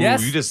 Oh, ooh,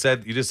 Yes. You just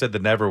said the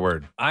never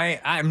word.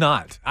 I'm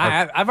not.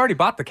 I've already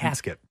bought the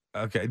casket.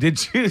 Okay. Did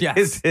you?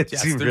 Yes. Did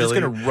Yes, you they're really?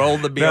 just gonna roll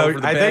the bill No,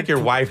 over the I bed. think your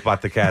wife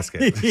bought the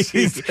casket.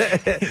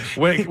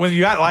 when you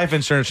got life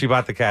insurance, she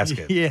bought the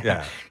casket.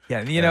 Yeah.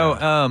 You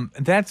know,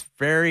 that's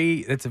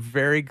a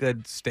very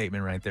good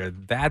statement right there.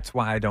 That's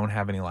why I don't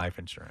have any life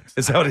insurance.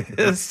 Is that what it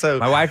is? So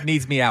My wife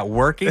needs me out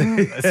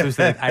working so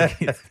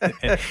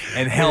that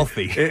and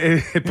healthy.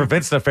 it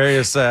prevents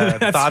nefarious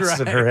thoughts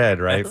in right. her head,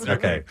 right?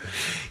 Okay.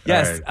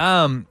 Yes.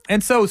 All right.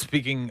 And so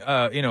speaking,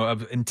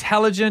 of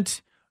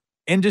intelligent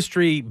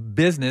industry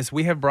business,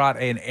 we have brought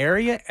an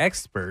area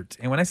expert.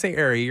 And when I say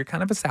area, you're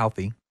kind of a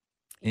Southie.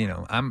 You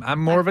know, I'm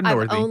more of a I've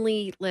Northie.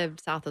 only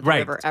lived south of the Right.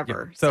 river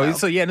ever. Yeah.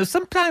 So yeah, no,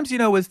 sometimes,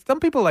 with some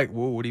people are like,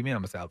 whoa, what do you mean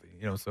I'm a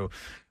Southie?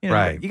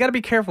 Right. You got to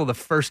be careful the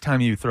first time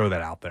you throw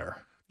that out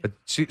there. But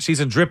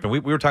she's in dripping. We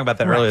were talking about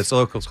that Right. earlier. The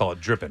locals call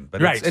it dripping,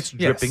 but Right. it's Yes.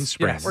 dripping Yes.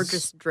 springs. Or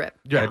just drip.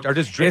 Yeah, now. or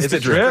just drip. It's Is the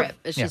it drip? Drip.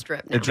 It's Yeah. just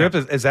drip. The now. drip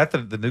is that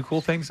the new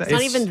cool thing? It's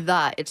not even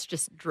the. It's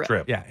just drip.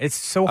 drip. Yeah, it's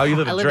so Oh, you hot.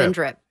 live I in live drip. in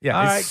drip. Yeah,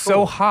 All it's right, so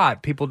cool.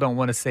 hot, people don't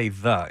want to say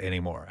the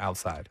anymore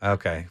outside.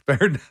 Okay,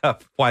 fair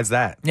enough. Why is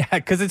that? Yeah,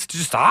 because it's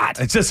just hot.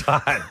 It's just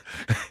hot.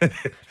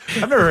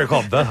 I've never heard it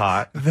called the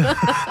hot. The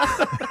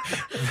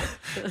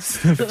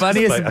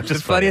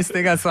just funniest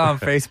thing I saw on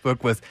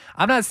Facebook was,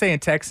 I'm not saying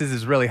Texas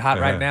is really hot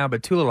right Uh-huh. now,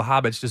 but two little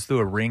hobbits just threw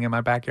a ring in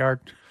my backyard.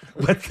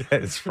 What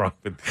is wrong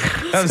with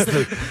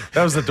that?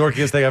 Was the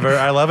dorkiest thing I've ever.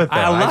 I love it though.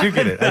 I do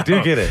get it. I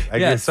do get it. I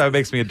Yes. guess so. It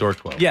makes me a dork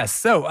club. Yes,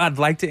 so I'd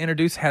like to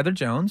introduce Heather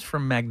Jones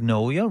from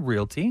Magnolia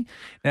Realty.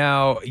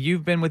 Now,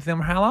 you've been with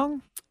them how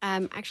long?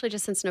 Actually,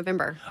 just since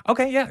November.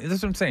 Okay, yeah,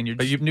 that's what I'm saying.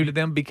 You're new to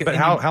them because. But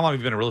how long have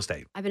you been in real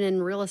estate? I've been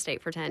in real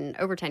estate for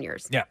over 10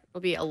 years. Yeah.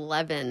 It'll be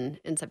 11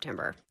 in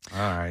September. All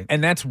right.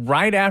 And that's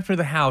right after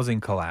the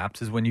housing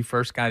collapse is when you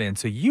first got in.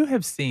 So you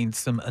have seen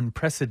some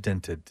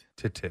unprecedented.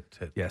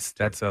 Yes,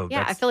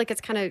 Yeah, I feel like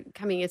it's kind of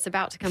coming. It's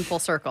about to come full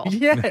circle.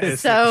 Yes.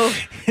 So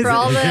for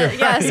all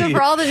the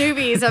for all the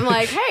newbies, I'm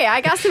like, hey,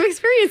 I got some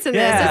experience in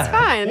this. It's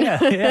fine.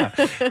 Yeah.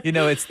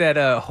 It's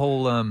that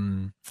whole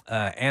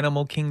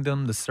animal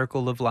kingdom, the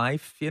circle of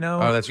life.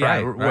 Oh, that's Yeah,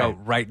 right, Well, right.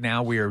 right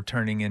now we're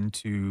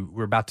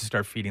about to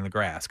start feeding the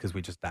grass because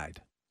we just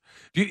died.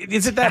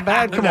 Is it that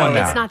bad? Come No, on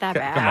now. It's not that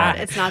bad. Come on.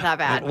 It's not that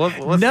bad.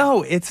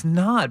 No, it's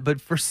not. But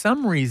for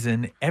some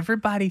reason,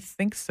 everybody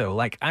thinks so.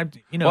 Like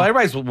Well,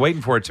 everybody's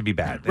waiting for it to be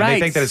bad. And Right. they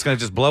think that it's going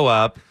to just blow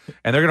up,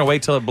 and they're going to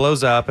wait till it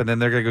blows up, and then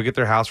they're going to go get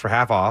their house for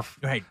half off.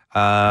 Right.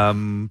 I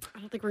don't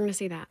think we're going to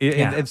see that.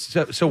 And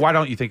so why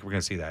don't you think we're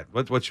going to see that?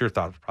 What's your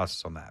thought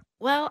process on that?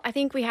 Well, I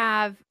think we've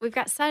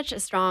got such a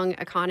strong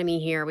economy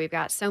here. We've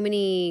got so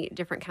many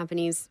different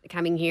companies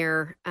coming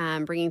here,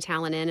 bringing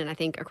talent in, and I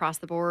think across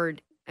the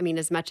board. I mean,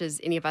 as much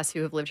as any of us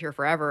who have lived here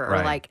forever are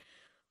Right. like,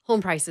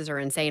 home prices are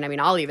insane. I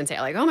mean, I'll even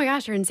say like, oh my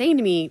gosh, they're insane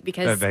to me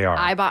because They are.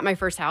 I bought my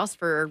first house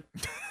for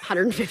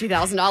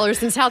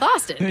 $150,000 in South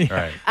Austin.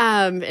 Right.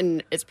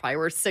 And it's probably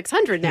worth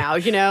 $600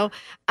 now,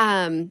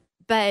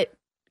 but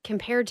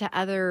compared to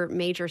other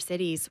major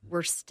cities,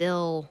 we're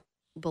still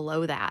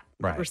below that.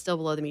 Right. We're still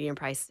below the median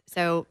price.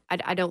 So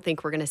I don't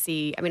think we're going to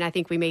see, I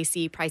think we may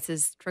see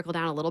prices trickle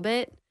down a little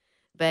bit,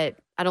 but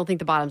I don't think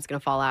the bottom's going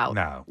to fall out.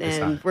 No, it's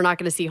and not. we're not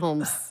going to see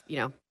homes,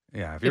 Yeah.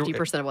 If you're-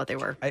 50% of what they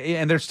were.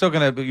 And they're still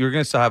you're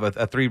going to still have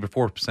a 3 to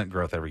 4%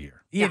 growth every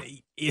year. Yeah,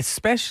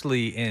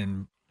 especially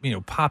in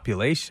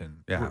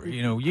population. Yeah. Where,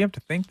 you have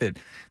to think that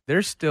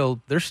there's still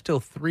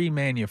 3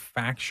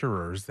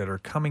 manufacturers that are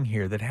coming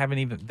here that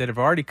have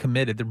already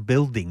committed. They're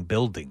building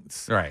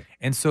buildings, Right.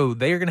 and so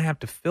they are going to have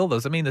to fill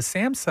those. I mean, the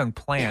Samsung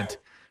plant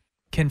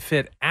can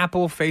fit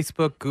Apple,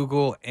 Facebook,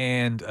 Google,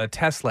 and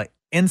Tesla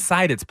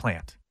inside its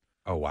plant.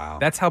 Oh, wow.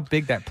 That's how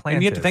big that plant is.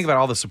 And you have to think about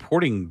all the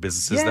supporting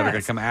businesses that are going to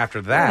Yes. come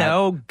after that.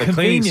 The cleaning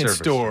convenience services.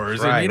 stores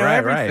Right, and right,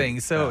 everything.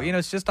 right. So Yeah.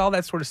 it's just all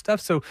that sort of stuff.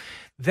 So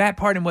that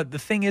part and what the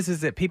thing is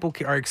that people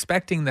are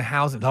expecting the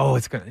housing. Oh,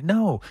 it's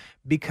gonna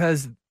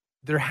because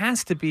there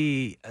has to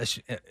be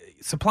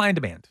supply and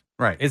demand.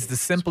 Right. It's the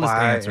simplest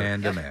Supply answer.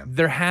 and demand.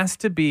 There has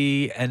to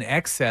be an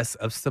excess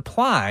of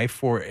supply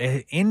for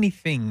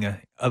anything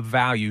of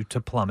value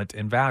to plummet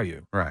in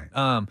value. Right.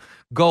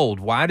 Gold.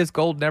 Why does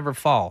gold never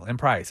fall in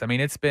price? I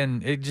mean,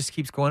 it just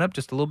keeps going up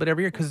just a little bit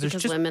every year because there's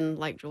just women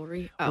like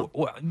jewelry. Oh,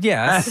 well,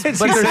 yes, but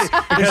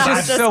there's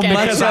just so much.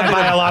 Because I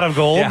buy a lot of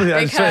gold.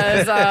 Yeah.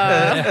 because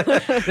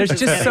There's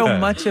just so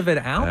much of it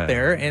out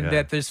there, and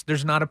that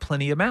there's not a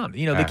plenty amount.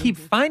 You know, they keep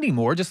finding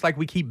more, just like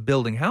we keep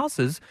building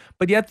houses,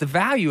 but yet the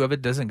value of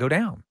it doesn't go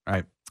down.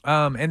 Right.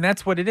 And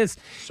that's what it is.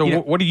 So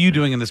what are you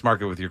doing in this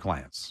market with your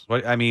clients?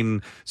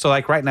 So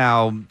like right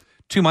now,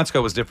 2 months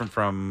ago was different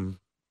from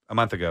a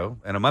month ago,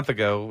 and a month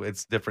ago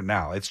it's different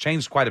now. It's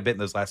changed quite a bit in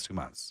those last 2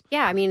 months.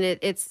 Yeah, I mean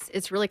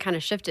it's really kind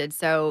of shifted.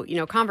 So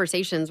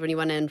conversations when you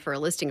went in for a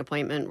listing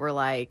appointment were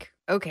like,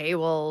 okay,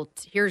 well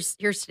here's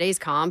today's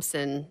comps,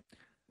 and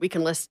we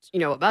can list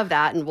above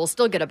that, and we'll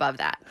still get above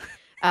that.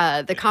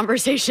 The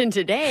conversation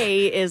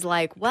today is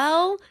like,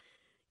 well,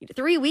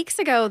 3 weeks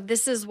ago,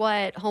 this is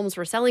what homes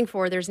were selling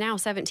for. There's now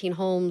 17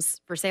 homes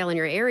for sale in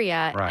your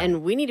area,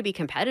 and we need to be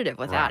competitive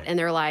with that. And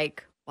they're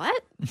like,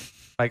 what?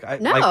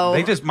 No.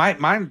 They just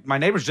my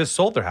neighbors just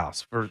sold their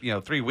house for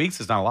 3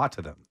 weeks is not a lot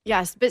to them.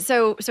 Yes, but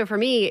so for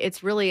me,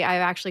 it's really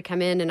I've actually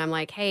come in and I'm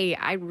like, hey,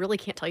 I really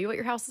can't tell you what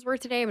your house is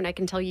worth today. I mean, I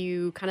can tell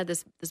you kind of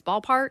this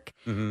ballpark,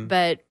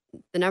 but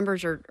the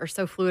numbers are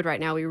so fluid right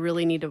now. We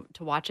really need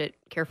to watch it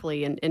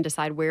carefully and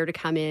decide where to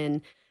come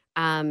in.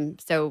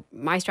 So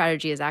my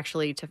strategy is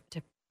actually to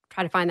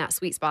try to find that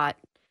sweet spot,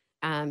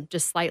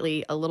 just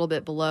slightly a little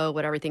bit below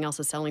what everything else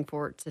is selling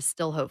for, to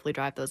still hopefully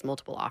drive those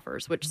multiple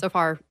offers, which so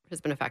far has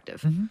been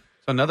effective. So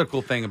another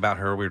cool thing about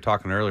her, we were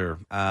talking earlier,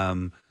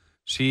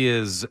 she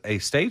is a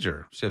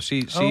stager. So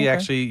she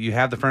actually, you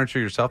have the furniture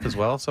yourself as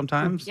well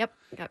sometimes? Yep.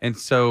 And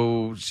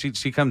so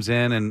she comes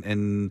in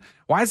and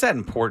why is that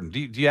important? Do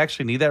you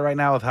actually need that right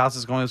now with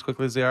houses going as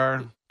quickly as they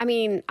are? I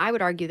mean, I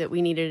would argue that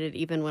we needed it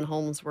even when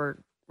homes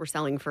were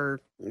selling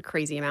for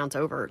crazy amounts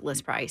over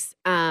list price.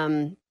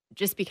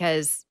 Just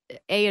because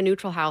a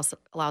neutral house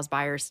allows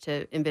buyers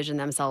to envision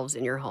themselves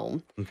in your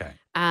home. Okay.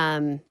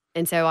 And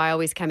so I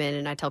always come in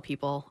and I tell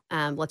people,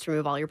 let's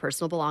remove all your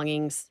personal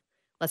belongings.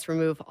 Let's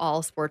remove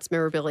all sports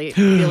memorabilia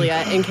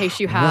in case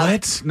you have.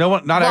 What?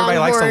 Not everybody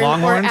likes the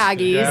Longhorns or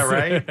Aggies. Yeah,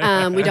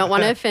 right. We don't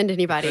want to offend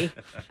anybody.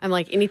 I'm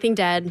like, anything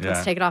dead,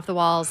 let's take it off the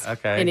walls.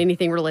 Okay. And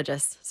anything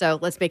religious. So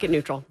let's make it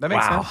neutral. That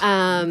makes sense.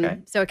 Okay.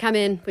 So I come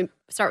in, we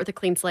start with a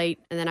clean slate,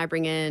 and then I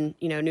bring in,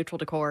 neutral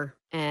decor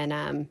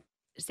and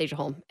stage a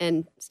home.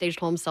 And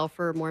staged homes sell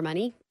for more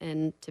money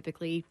and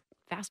typically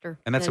faster.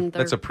 And that's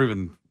a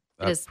proven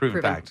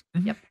fact.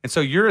 Yep. And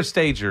so you're a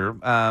stager,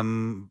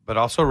 but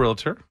also a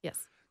realtor. Yes.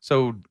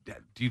 So do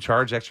you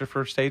charge extra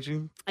for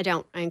staging? I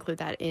don't. I include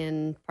that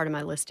in part of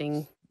my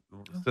listing.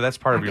 So that's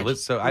part of your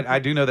list. So I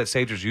do know that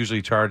stagers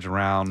usually charge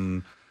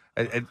around,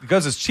 it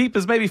goes as cheap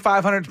as maybe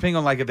 $500, depending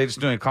on if they're just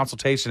doing a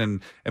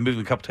consultation and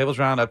moving a couple tables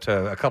around, up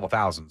to a couple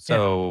thousand.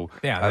 So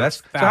that's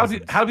so how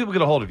do people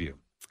get a hold of you?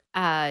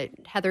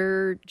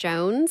 Heather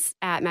Jones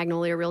at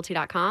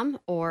magnoliarealty.com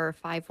or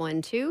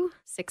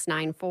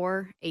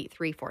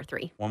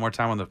 512-694-8343. One more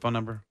time on the phone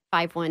number.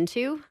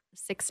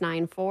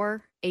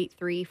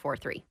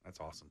 512-694-8343. That's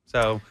awesome.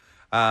 So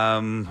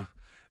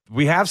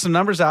we have some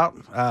numbers out,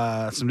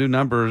 some new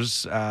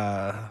numbers.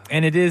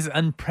 And it is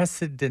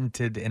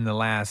unprecedented in the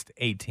last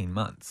 18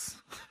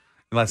 months.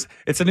 Unless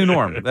it's a new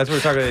norm. That's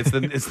what we're talking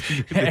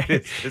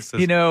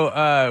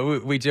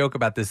about. We joke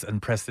about this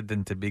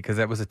unprecedented because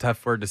that was a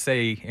tough word to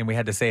say, and we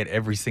had to say it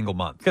every single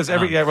month. Because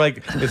we're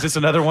like, is this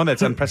another one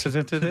that's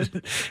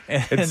unprecedented?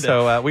 and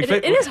so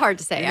it is hard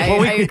to say.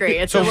 I agree.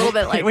 It's a little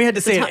bit like we had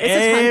to say it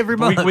every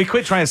month. We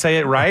quit trying to say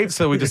it right,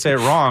 so we just say it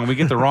wrong. We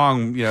get the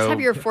wrong. Just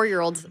have your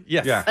 4-year-olds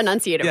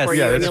enunciate it for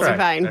you, and you'll be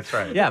fine. That's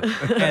right. Yeah,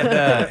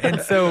 and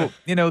so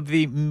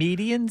the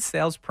median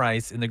sales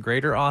price in the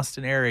greater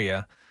Austin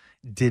area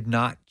did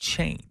not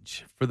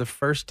change for the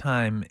first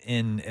time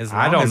in as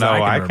long as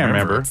I can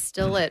remember. It's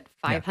still at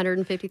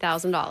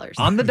 $550,000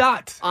 on the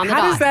dot. How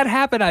does that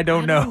happen? I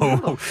don't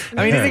know.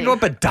 I mean, it didn't go up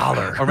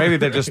 $1. Or maybe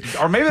they're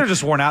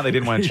just worn out. They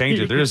didn't want to change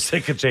it. They're just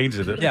sick of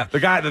changing it. Yeah. The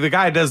guy who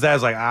does that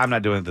is like, I'm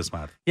not doing it this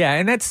month. Yeah,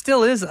 and that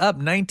still is up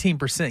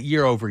 19%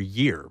 year over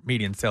year,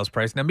 median sales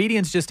price. Now,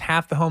 median's just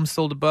half the homes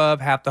sold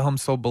above, half the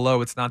homes sold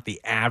below. It's not the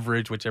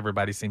average, which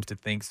everybody seems to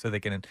think, so they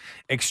can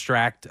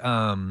extract,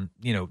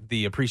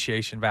 the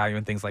appreciation value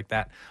and things like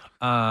that.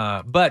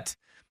 But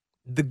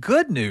the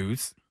good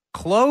news,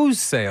 closed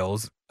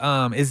sales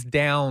is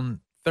down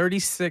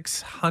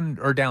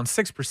 3,600 or down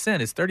 6%.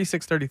 It's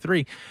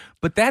 3,633,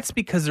 but that's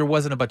because there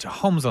wasn't a bunch of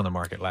homes on the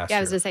market last year. Yeah,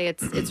 I was gonna say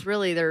it's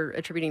really they're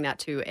attributing that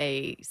to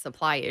a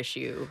supply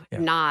issue,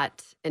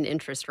 not an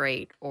interest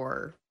rate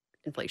or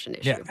inflation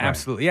issue. Yeah,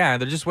 absolutely. Yeah,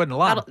 there just wasn't a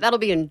lot. That'll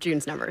be in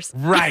June's numbers.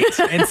 Right.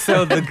 And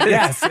so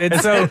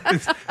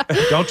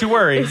don't you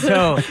worry.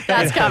 So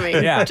that's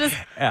coming. Yeah. Just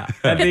hit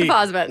the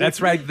pause button. That's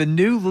right. The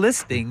new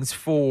listings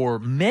for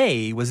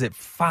May was at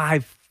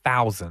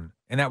 5,000,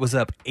 and that was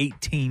up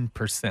 18%.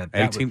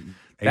 18%.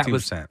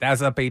 That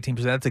was up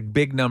 18%. That's a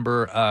big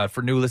number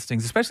for new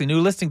listings, especially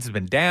new listings has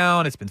been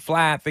down. It's been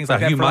flat, things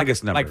like that.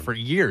 Humongous number. Like for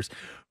years.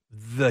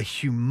 The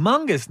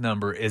humongous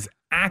number is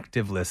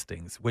active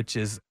listings, which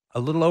is a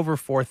little over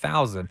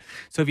 4,000.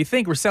 So if you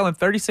think we're selling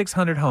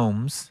 3,600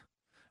 homes,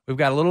 we've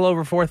got a little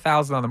over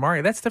 4,000 on the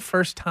market. That's the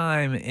first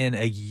time in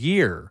a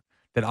year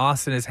that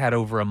Austin has had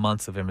over a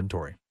month of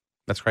inventory.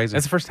 That's crazy.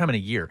 That's the first time in a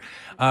year.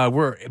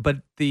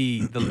 But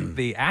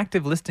the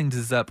active listings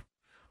is up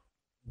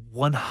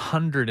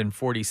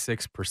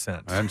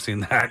 146%. I haven't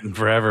seen that in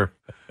forever.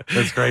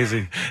 That's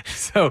crazy.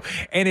 So,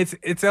 and it's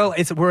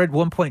we're at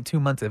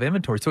 1.2 months of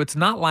inventory. So it's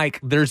not like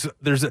there's a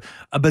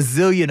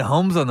bazillion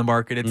homes on the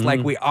market. It's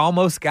like we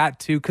almost got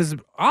to, because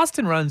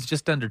Austin runs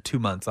just under 2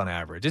 months on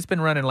average. It's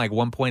been running like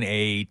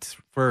 1.8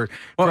 for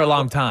a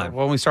long time.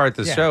 Well, when we started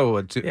this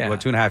show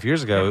 2.5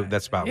 years ago,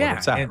 that's about what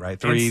it's at, right?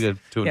 3 to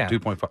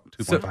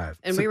 2.5.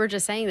 And we were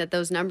just saying that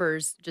those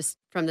numbers, just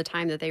from the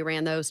time that they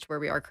ran those to where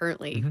we are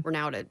currently, we're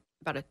now at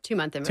about a 2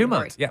 month inventory. 2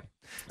 months, yeah.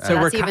 So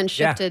that's even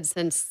shifted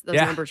since those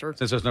numbers were.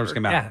 Since those numbers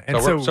came out. Yeah, and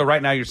so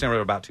right now you're saying we're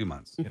about 2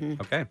 months.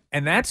 Okay.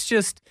 And that's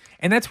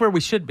where we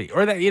should be.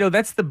 Or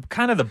that's the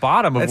kind of the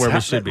bottom of where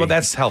we should be. Well,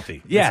 that's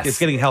healthy. Yes. It's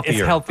getting healthier.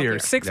 It's healthier.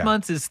 6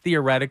 months is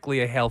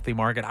theoretically a healthy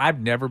market. I've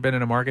never been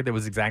in a market that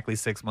was exactly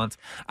 6 months.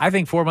 I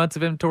think 4 months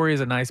of inventory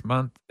is a nice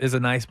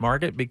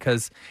market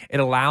because it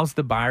allows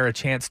the buyer a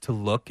chance to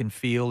look and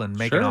feel and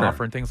make an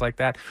offer and things like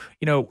that.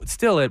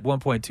 Still at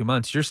 1.2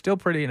 months, you're still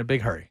pretty in a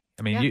big hurry.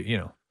 I mean,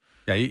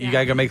 Yeah, you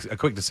gotta go make a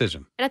quick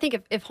decision. And I think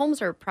if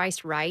homes are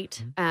priced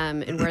right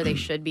and where they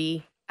should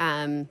be,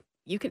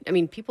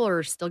 people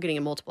are still getting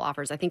in multiple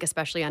offers. I think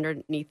especially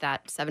underneath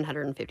that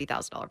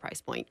 $750,000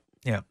 price point.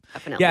 Yeah,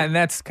 definitely. Yeah, and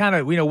that's kind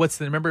of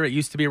remember it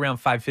used to be around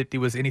 550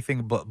 was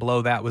anything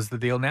below that was the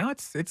deal. Now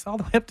it's all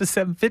the way up to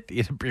 750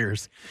 it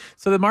appears.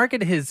 So the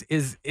market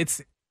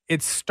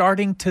it's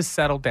starting to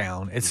settle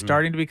down. It's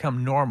starting to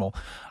become normal.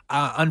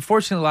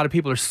 Unfortunately, a lot of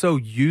people are so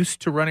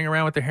used to running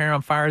around with their hair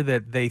on fire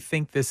that they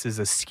think this is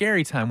a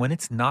scary time when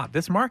it's not.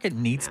 This market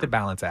needs to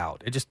balance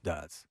out. It just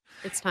does.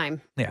 It's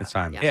time. Yeah. It's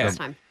time. Yeah, it's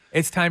time.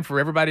 It's time for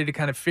everybody to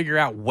kind of figure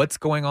out what's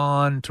going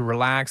on, to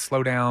relax,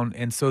 slow down,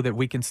 and so that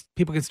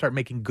people can start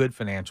making good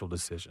financial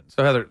decisions.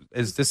 So Heather,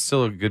 is this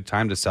still a good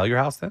time to sell your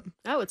house then?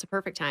 Oh, it's a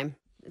perfect time.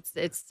 It's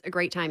a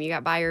great time. You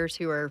got buyers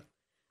who are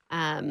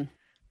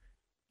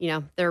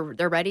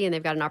they're ready and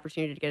they've got an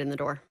opportunity to get in the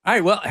door. All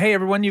right. Well, hey,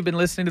 everyone, you've been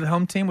listening to the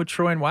Home Team with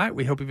Troy and Wyatt.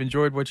 We hope you've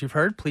enjoyed what you've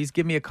heard. Please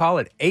give me a call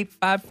at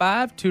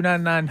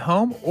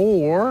 855-299-HOME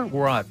or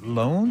we're at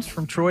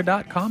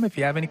loansfromtroy.com if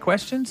you have any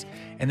questions.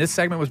 And this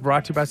segment was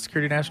brought to you by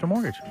Security National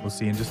Mortgage. We'll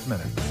see you in just a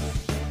minute.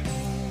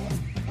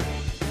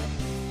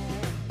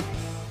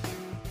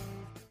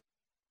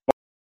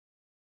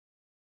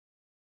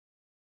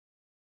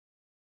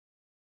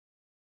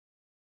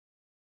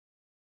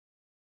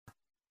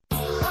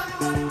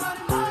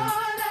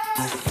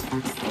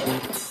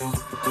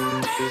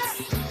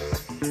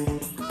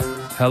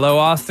 Hello,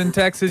 Austin,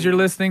 Texas. You're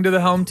listening to the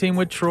Home Team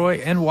with Troy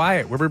and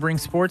Wyatt, where we bring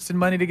sports and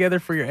money together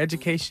for your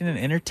education and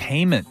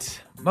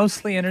entertainment.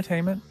 Mostly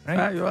entertainment,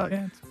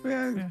 right?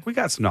 We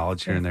got some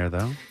knowledge here and there,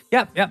 though.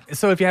 Yeah.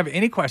 So if you have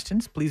any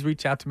questions, please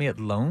reach out to me at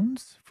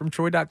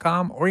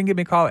loansfromtroy.com or you can give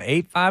me a call at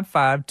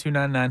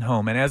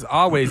 855-299-HOME. And as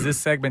always, this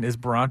segment is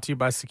brought to you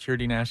by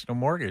Security National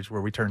Mortgage,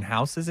 where we turn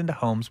houses into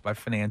homes by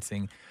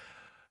financing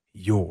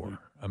your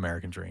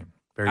American dream.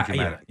 Very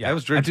dramatic. That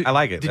was I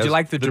like it. Did you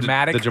like the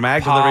dramatic? The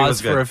dramatic delivery was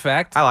good. For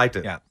effect. I liked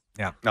it. Yeah.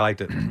 I liked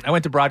it. I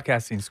went to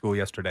broadcasting school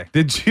yesterday.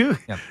 Did you?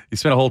 Yeah. You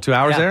spent a whole 2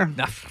 hours there?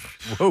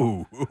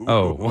 Whoa.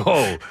 Oh,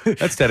 whoa.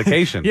 That's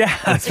dedication. Yeah.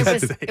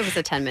 It was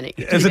a 10-minute.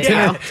 It was a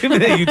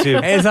 10-minute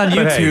YouTube. It was on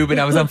YouTube, and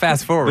I was on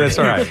fast forward. That's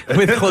all right.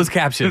 With closed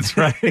captions.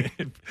 That's right.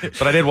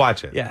 But I did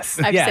watch it. Yes.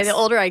 I have to say, the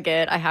older I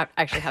get, I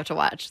have to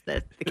watch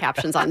the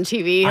captions on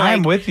TV.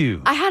 I'm with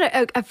you. I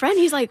had a friend,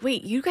 he's like,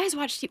 wait, you guys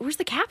watch TV? Where's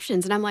the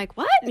captions? And I'm like,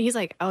 what? And he's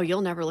like, oh,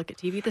 you'll never look at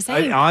TV the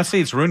same.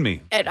 Honestly, it's ruined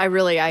me. I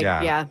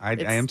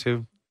am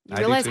too. You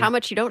realize how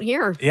much you don't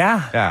hear.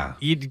 Yeah.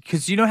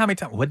 Because you know how many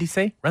times, what did he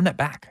say? Run that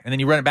back. And then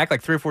you run it back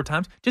like 3 or 4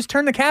 times. Just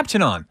turn the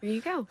caption on. There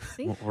you go.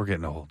 See? We're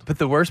getting old. But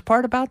the worst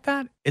part about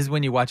that is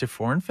when you watch a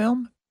foreign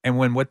film and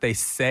when what they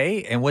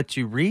say and what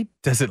you read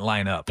doesn't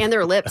line up. And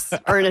their lips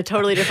are in a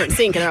totally different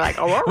sync. And they're like,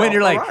 oh, when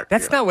you're like,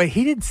 that's not what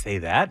he didn't say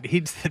that.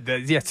 He said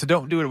that. Yeah, so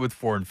don't do it with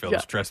foreign films.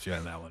 Yeah. Trust you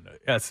on that one.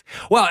 Yes.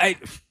 Well,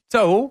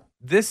 so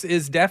this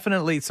is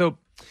definitely, This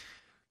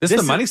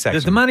is the money section.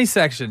 It's the money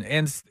section,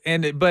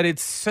 but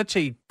it's such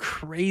a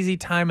crazy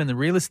time in the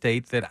real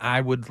estate that I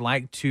would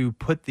like to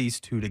put these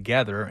two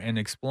together and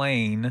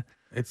explain.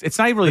 It's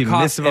not even really the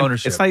cost of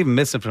ownership. It's not even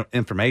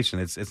misinformation.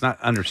 It's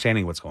not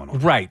understanding what's going on.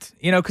 Right.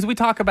 Because we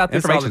talk about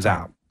this all the Information's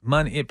time. out.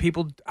 Money.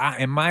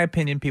 In my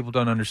opinion, people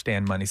don't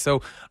understand money.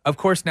 So, of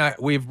course, now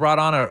we've brought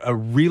on a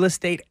real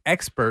estate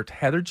expert,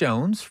 Heather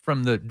Jones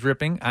from the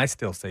Dripping. I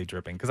still say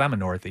Dripping because I'm a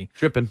Northie.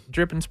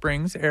 Dripping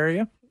Springs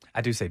area. I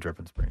do say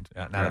Dripping Springs.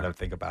 Now that I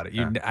think about it,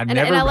 I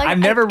never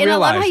realized. And I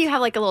love how you have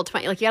like a little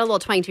twang, like you got a little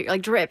twang to it. You're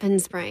like Dripping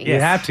Springs. You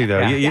have to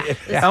though.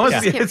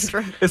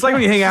 It's like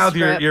when you hang out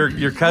with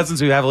your cousins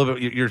who have a little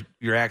bit.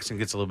 your accent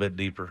gets a little bit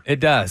deeper. It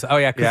does. Oh,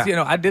 yeah. Because,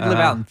 Yeah. I did live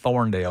out in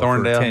Thorndale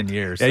for 10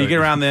 years. Yeah, so you get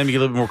around them, you get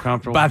a little bit more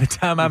comfortable. By the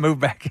time I moved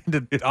back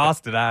into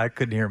Austin, I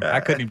couldn't hear. I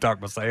couldn't even talk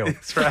my sales.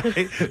 That's right.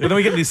 But then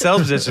we get in these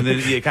sales positions, then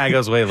it kind of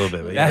goes away a little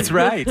bit. But That's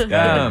right.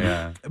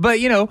 Yeah. But,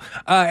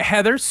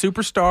 Heather,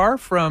 superstar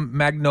from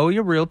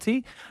Magnolia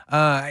Realty,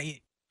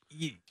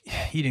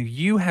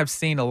 you have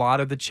seen a lot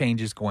of the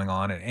changes going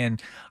on,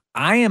 and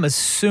I am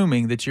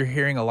assuming that you're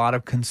hearing a lot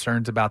of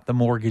concerns about the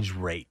mortgage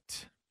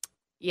rate.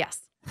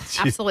 Yes,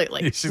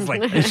 absolutely. She's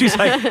like,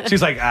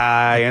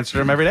 I answer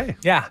them every day.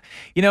 yeah,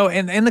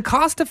 and the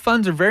cost of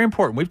funds are very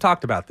important. We've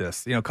talked about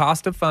this.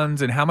 Cost of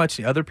funds and how much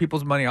other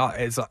people's money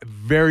is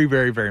very,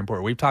 very, very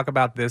important. We've talked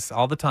about this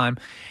all the time,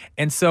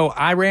 and so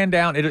I ran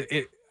down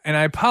it. And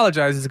I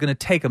apologize, it's going to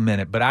take a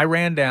minute, but I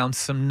ran down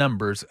some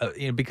numbers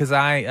because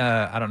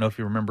I don't know if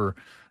you remember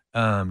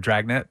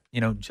Dragnet,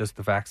 just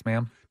the facts,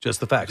 ma'am.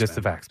 Just the facts. Just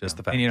the facts. Just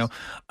the facts.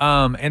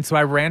 And, and so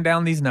I ran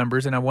down these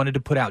numbers and I wanted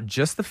to put out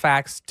just the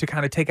facts to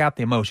kind of take out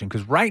the emotion.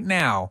 Because right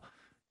now,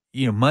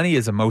 money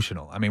is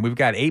emotional. I mean, we've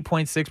got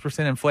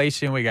 8.6%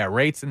 inflation. We got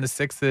rates in the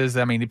sixes.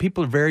 I mean, the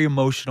people are very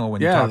emotional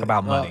when you talk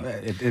about money.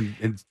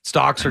 And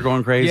stocks are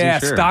going crazy. Yeah,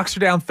 sure. Stocks are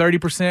down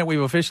 30%.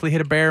 We've officially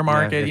hit a bear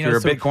market. If you're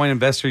a Bitcoin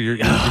investor, you're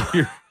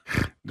I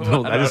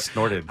just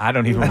snorted. I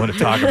don't even want to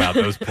talk about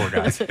those poor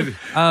guys.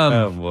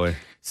 Oh, boy.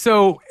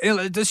 So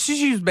let's just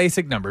use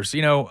basic numbers. A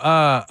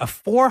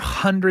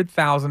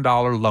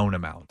 $400,000 loan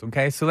amount.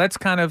 Okay, so that's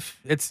kind of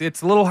it's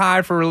a little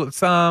high for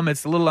some,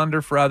 it's a little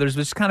under for others,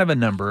 but it's kind of a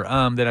number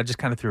that I just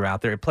kind of threw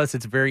out there. Plus,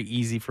 it's very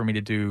easy for me to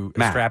do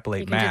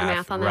extrapolate you can do the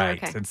math on that,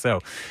 right? okay. And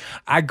so,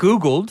 I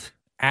Googled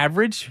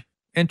average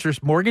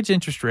mortgage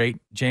interest rate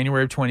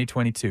January of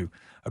 2022.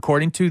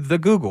 According to the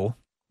Google,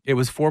 it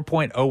was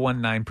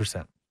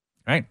 4.019%.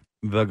 Right.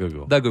 The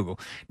Google.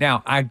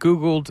 Now, I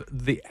Googled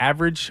the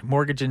average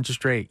mortgage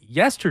interest rate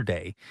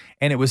yesterday,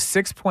 and it was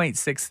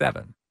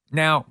 6.67.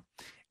 Now,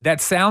 that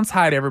sounds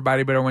high to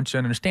everybody, but I want you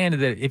to understand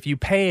that if you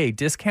pay a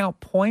discount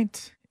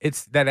point,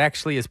 that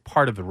actually is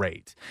part of the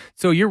rate.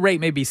 So your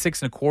rate may be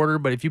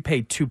 6.25, but if you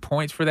pay 2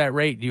 points for that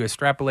rate, you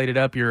extrapolate it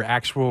up, your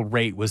actual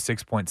rate was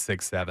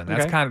 6.67.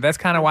 That's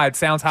kind of why it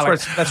sounds high.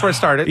 That's where it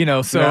started.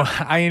 So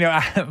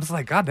I was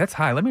like, God, that's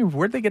high.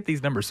 Where'd they get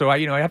these numbers? So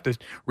I have to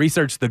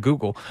research the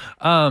Google.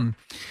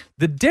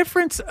 The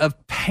difference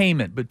of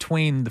payment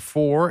between the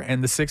 4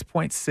 and the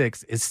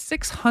 6.6 is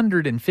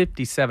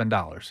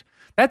 $657.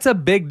 That's a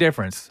big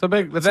difference.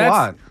 That's a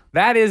lot.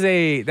 That is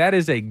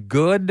a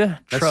good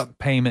truck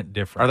payment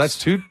difference. Or that's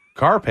 2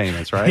 car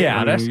payments, right?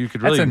 Yeah, that's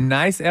a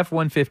nice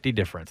F-150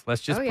 difference.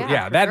 Let's just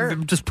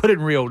just put it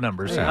in real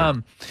numbers. Yeah.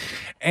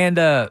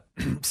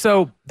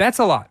 So that's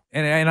a lot,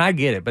 and I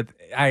get it, but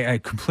I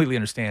completely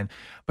understand.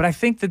 But I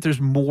think that there's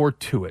more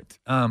to it.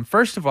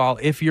 First of all,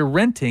 if you're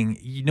renting,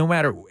 no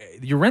matter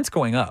your rent's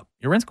going up.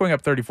 Your rent's going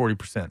up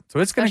 30-40%.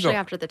 So it's going to go. Especially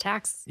after the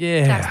tax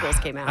bills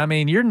came out. I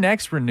mean, your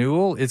next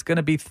renewal is going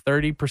to be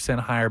 30%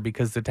 higher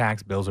because the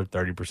tax bills are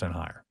 30%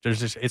 higher.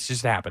 It's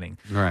just happening.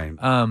 Right.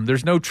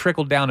 There's no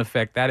trickle down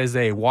effect. That is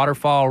a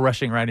waterfall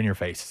rushing right in your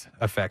face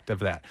effect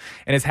of that.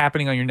 And it's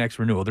happening on your next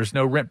renewal. There's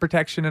no rent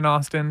protection in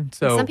Austin.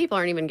 So some people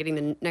aren't even getting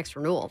the next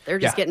renewal. They're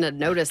just getting a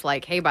notice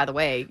like, hey, by the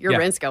way, your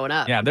rent's going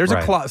up. Yeah, there's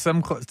a clause.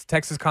 Some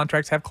Texas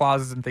contracts have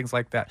clauses and things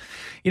like that.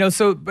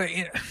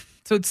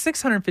 So it's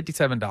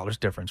 $657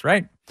 difference,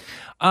 right?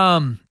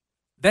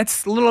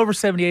 That's a little over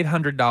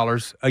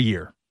 $7,800 a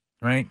year,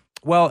 right?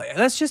 Well,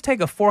 let's just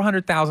take a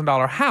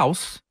 $400,000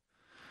 house,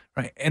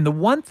 right? And the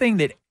one thing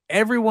that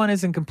everyone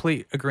is in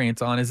complete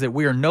agreement on is that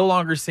we are no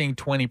longer seeing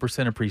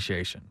 20%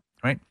 appreciation,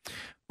 right?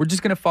 We're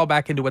just going to fall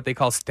back into what they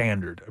call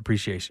standard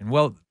appreciation.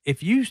 Well,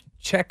 if you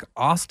check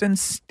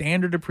Austin's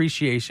standard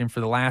appreciation for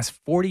the last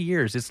 40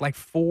 years, it's like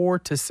 4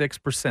 to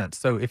 6%.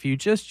 So if you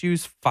just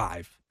use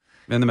 5,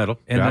 in the middle.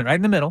 Right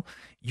in the middle.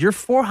 Your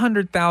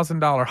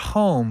 $400,000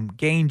 home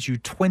gained you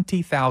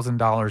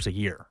 $20,000 a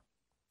year.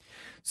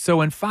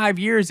 So in 5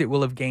 years, it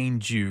will have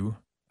gained you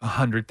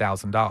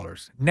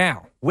 $100,000.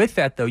 Now, with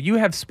that, though, you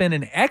have spent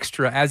an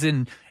extra as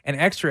in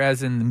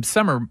the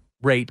summer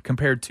rate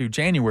compared to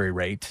January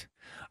rate,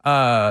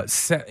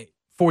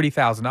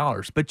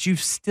 $40,000. But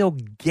you've still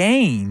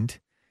gained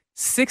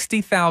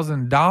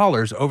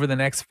 $60,000 over the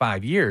next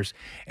 5 years.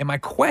 And my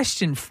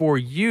question for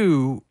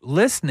you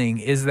listening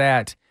is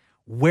that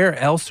where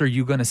else are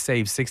you going to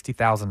save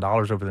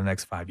 $60,000 over the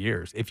next 5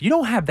 years? If you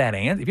don't have that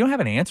if you don't have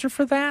an answer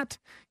for that,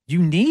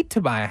 you need to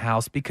buy a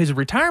house because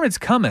retirement's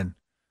coming.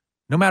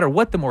 No matter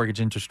what the mortgage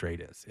interest rate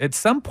is, at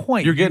some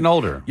point you're getting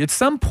older. At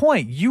some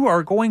point, you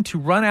are going to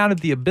run out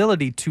of the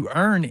ability to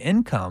earn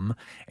income,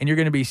 and you're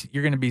going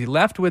to be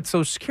left with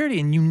Social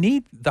Security.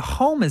 And the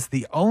home is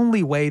the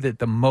only way that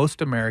the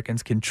most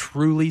Americans can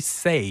truly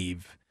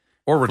save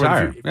or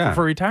retire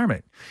for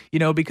retirement.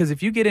 Because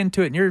if you get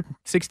into it and you're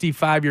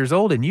 65 years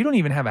old and you don't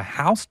even have a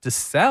house to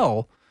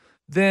sell,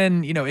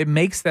 then it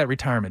makes that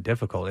retirement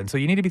difficult. And so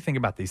you need to be thinking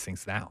about these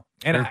things now.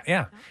 And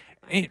sure.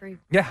 agree.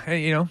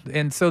 Yeah,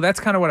 and so that's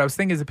kind of what I was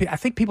thinking. I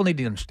think people need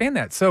to understand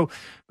that. So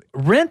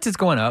rent is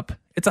going up.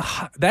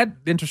 That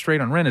interest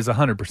rate on rent is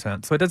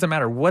 100%. So it doesn't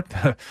matter what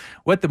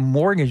the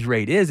mortgage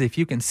rate is. If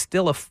you can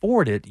still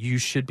afford it, you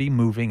should be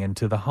moving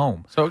into the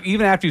home. So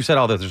even after you said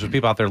all this, there's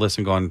people out there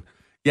listening going,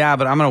 yeah,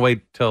 but I'm going to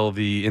wait till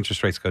the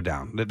interest rates go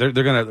down. We're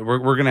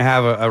going to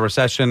have a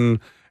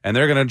recession and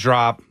they're going to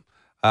drop.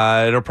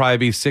 It'll probably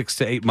be 6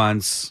 to 8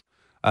 months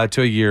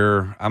to a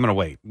year. I'm going to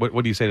wait.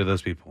 What do you say to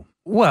those people?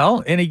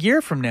 Well, in a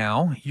year from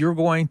now, you're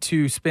going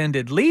to spend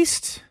at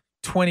least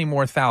 $20,000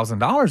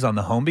 more on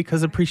the home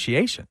because of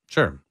appreciation.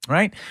 Sure.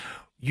 Right?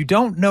 You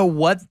don't know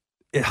what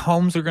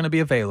homes are going to be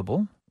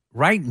available.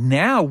 Right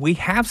now, we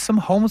have some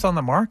homes on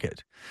the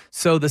market.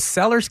 So the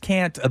sellers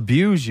can't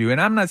abuse you.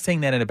 And I'm not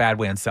saying that in a bad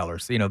way on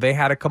sellers. They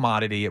had a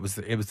commodity. It was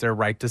their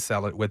right to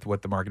sell it with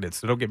what the market is.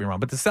 So don't get me wrong.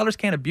 But the sellers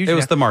can't abuse you. It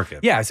was the market.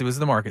 Yes, it was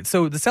the market.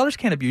 So the sellers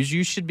can't abuse you.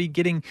 You should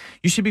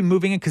be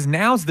moving in because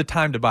now's the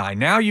time to buy.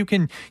 Now you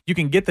can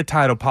get the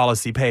title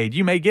policy paid.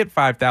 You may get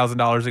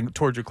 $5,000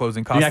 towards your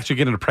closing costs. You actually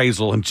get an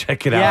appraisal and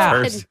check it out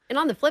first. And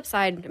on the flip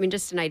side, I mean,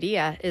 just an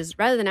idea is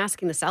rather than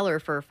asking the seller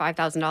for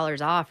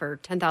 $5,000 off or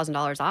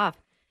 $10,000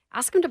 off,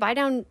 ask them to buy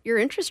down your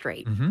interest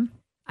rate. Mm-hmm.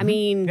 I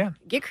mean,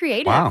 get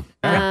creative. Wow.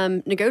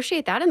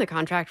 Negotiate that in the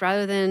contract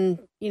rather than,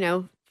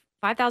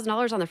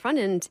 $5,000 on the front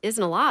end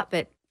isn't a lot,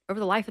 but over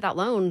the life of that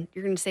loan,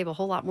 you're going to save a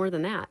whole lot more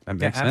than that. That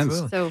makes sense.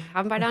 Absolutely. So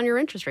have them buy down your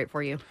interest rate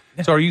for you.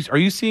 So are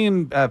you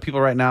seeing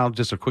people right now,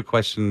 just a quick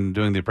question,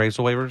 doing the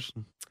appraisal waivers?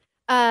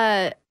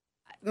 My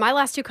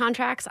last 2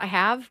 contracts I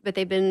have, but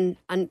they've been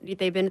at the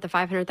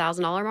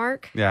 $500,000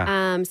 mark.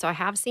 Yeah. So I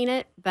have seen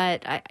it,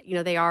 but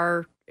they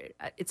are.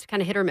 It's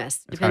kind of hit or miss.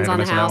 It's Depends kinda on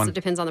the hit or miss on that house. one? It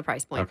depends on the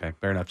price point. Okay,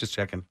 fair enough. Just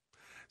checking.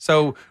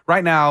 So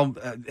right now,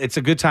 it's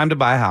a good time to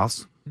buy a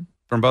house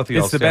from both of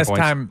y'all's It's the best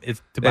standpoints.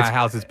 time to buy a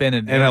house. It's been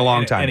in a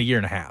long time. In a year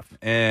and a half.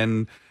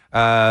 And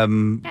Yeah,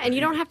 and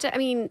you don't have to. I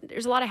mean,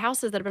 there's a lot of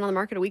houses that have been on the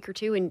market a week or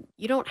two, and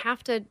you don't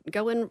have to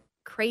go in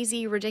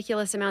crazy,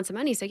 ridiculous amounts of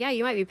money. So yeah,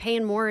 you might be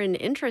paying more in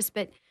interest,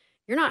 but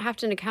you're not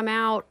having to come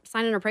out,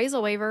 sign an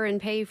appraisal waiver,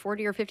 and pay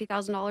 $40,000 or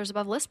 $50,000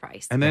 above list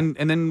price. and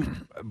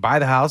then buy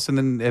the house, and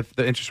then if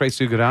the interest rates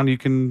do go down, you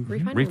can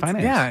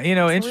refinance. Yeah, interest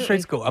Absolutely.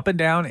 rates go up and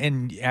down,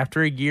 and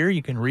after a year,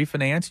 you can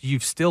refinance.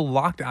 You've still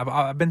locked.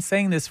 I've been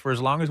saying this for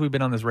as long as we've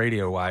been on this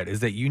radio, Wyatt, is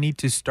that you need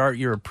to start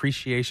your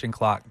appreciation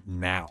clock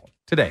now.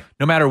 Today.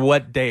 No matter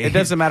what day. It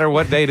doesn't matter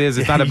what day it is.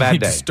 It's not a You bad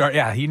need to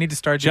day. you need to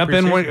start. Jump your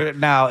in appreciation.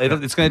 now.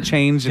 It's going to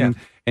change, and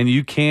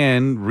you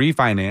can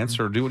refinance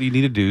or do what you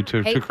need to do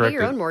to Pay correct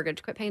your it. own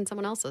mortgage. Quit paying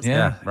someone else's.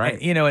 Yeah, right.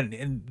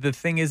 And the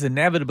thing is,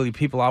 inevitably,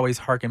 people always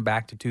harken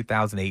back to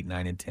 2008,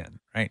 9, and 10,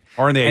 right?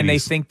 Or in the 80s. And they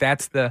think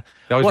that's the.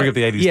 They always bring up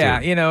the 80s, Yeah,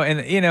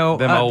 too.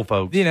 Them old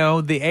folks. The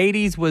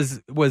 80s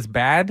was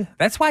bad.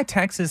 That's why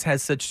Texas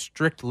has such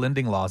strict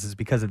lending laws, is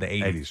because of the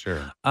 80s. 80s,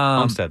 sure.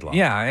 Homestead law.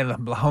 Yeah,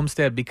 and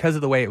Homestead, because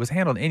of the way it was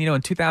handled. And,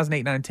 in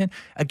 2008, 9, and 10,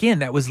 again,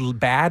 that was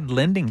bad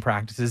lending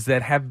practices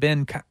that have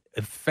been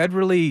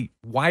federally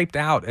wiped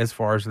out as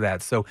far as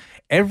that. So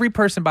every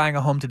person buying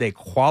a home today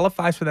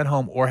qualifies for that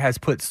home or has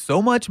put so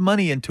much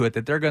money into it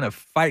that they're going to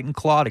fight and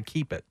claw to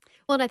keep it.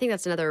 Well, and I think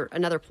that's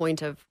another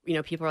point of,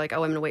 people are like, oh,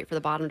 I'm going to wait for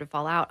the bottom to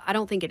fall out. I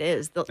don't think it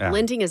is. The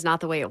lending is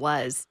not the way it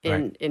was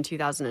in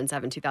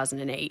 2007,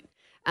 2008.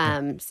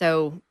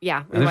 So,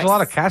 yeah. And there's a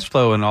lot of cash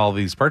flow in all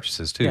these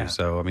purchases, too. Yeah.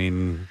 So, I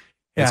mean,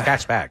 it's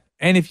cash back.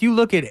 And if you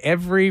look at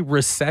every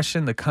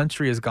recession the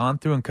country has gone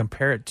through and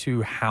compare it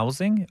to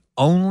housing,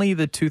 only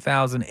the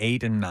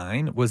 2008 and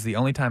 9 was the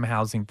only time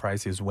housing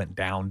prices went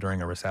down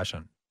during a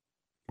recession.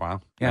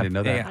 Wow. Yeah. I didn't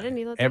know that. I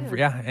didn't know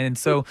that. And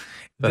so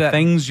The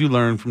things you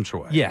learn from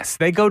Troy. Yes,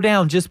 they go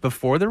down just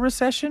before the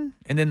recession,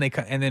 and then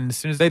as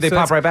soon as They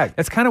pop right back.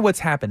 That's kind of what's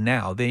happened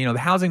now. The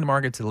housing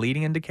market's a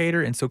leading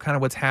indicator, and so kind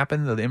of what's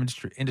happened,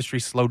 the industry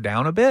slowed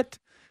down a bit.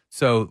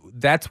 So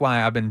that's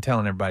why I've been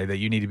telling everybody that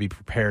you need to be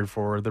prepared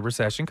for the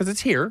recession because it's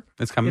here.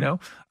 It's coming.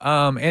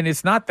 And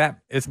it's not that.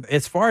 It's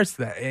as far as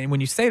that. And when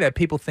you say that,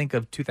 people think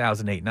of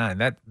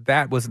 2008-9.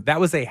 That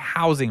was a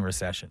housing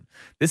recession.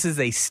 This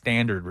is a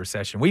standard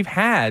recession. We've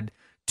had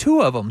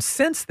 2 of them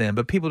since then,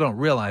 but people don't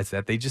realize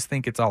that. They just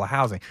think it's all a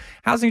housing.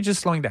 Housing is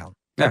just slowing down.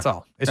 That's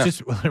all. It's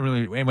just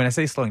literally. And when I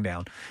say slowing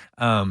down,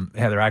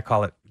 Heather, I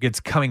call it's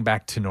coming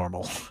back to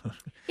normal.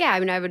 Yeah, I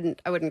mean, I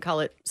wouldn't call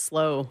it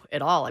slow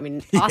at all. I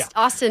mean,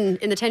 Austin,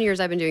 in the 10 years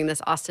I've been doing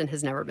this, Austin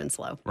has never been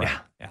slow. Right.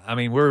 Yeah. I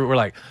mean, we're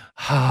like,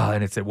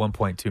 and it's at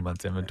 1.2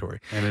 months inventory.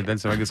 And it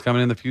doesn't look like it's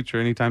coming in the future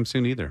anytime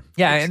soon either.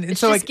 Yeah,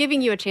 It's so just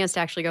giving you a chance to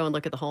actually go and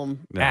look at the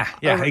home.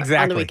 Exactly.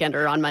 On the weekend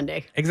or on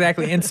Monday.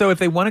 Exactly. And so if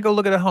they want to go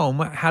look at a home,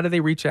 how do they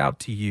reach out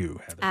to you,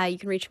 Heather? You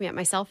can reach me at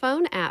my cell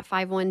phone at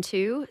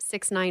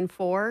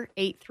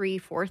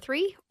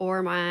 512-694-8343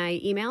 or my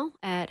email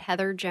at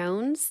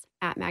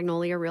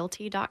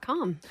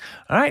heatherjones@magnoliarealty.com.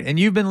 All right. And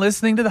you've been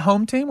listening to the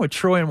Home Team with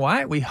Troy and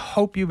Wyatt. We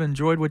hope you've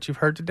enjoyed what you've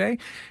heard today.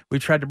 We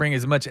tried to bring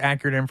as much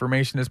accurate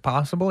information as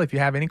possible. If you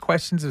have any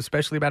questions,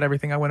 especially about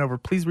everything I went over,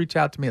 please reach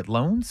out to me at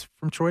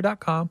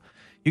loansfromtroy.com.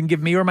 You can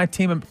give me or my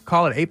team a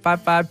call at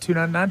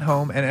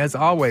 855-299-HOME. And as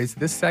always,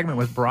 this segment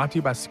was brought to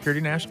you by Security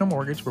National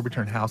Mortgage, where we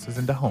turn houses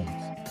into homes.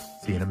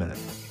 See you in a minute.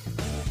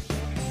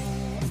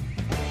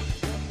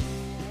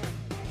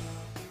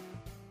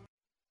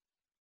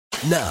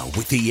 Now,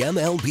 with the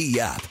MLB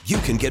app, you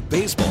can get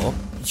baseball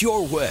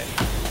your way.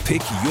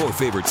 Pick your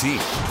favorite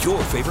team,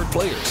 your favorite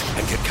players,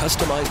 and get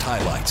customized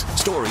highlights,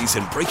 stories,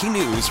 and breaking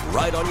news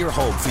right on your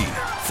home feed.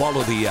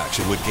 Follow the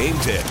action with Game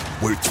Day,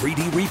 where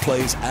 3D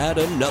replays add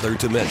another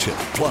dimension.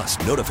 Plus,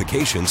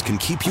 notifications can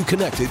keep you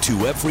connected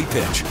to every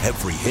pitch,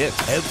 every hit,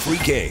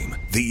 every game.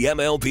 The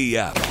MLB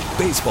app.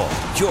 Baseball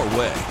your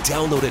way.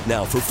 Download it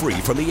now for free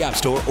from the App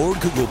Store or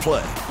Google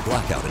Play.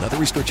 Blackout and other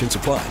restrictions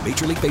apply.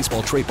 Major League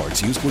Baseball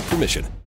trademarks used with permission.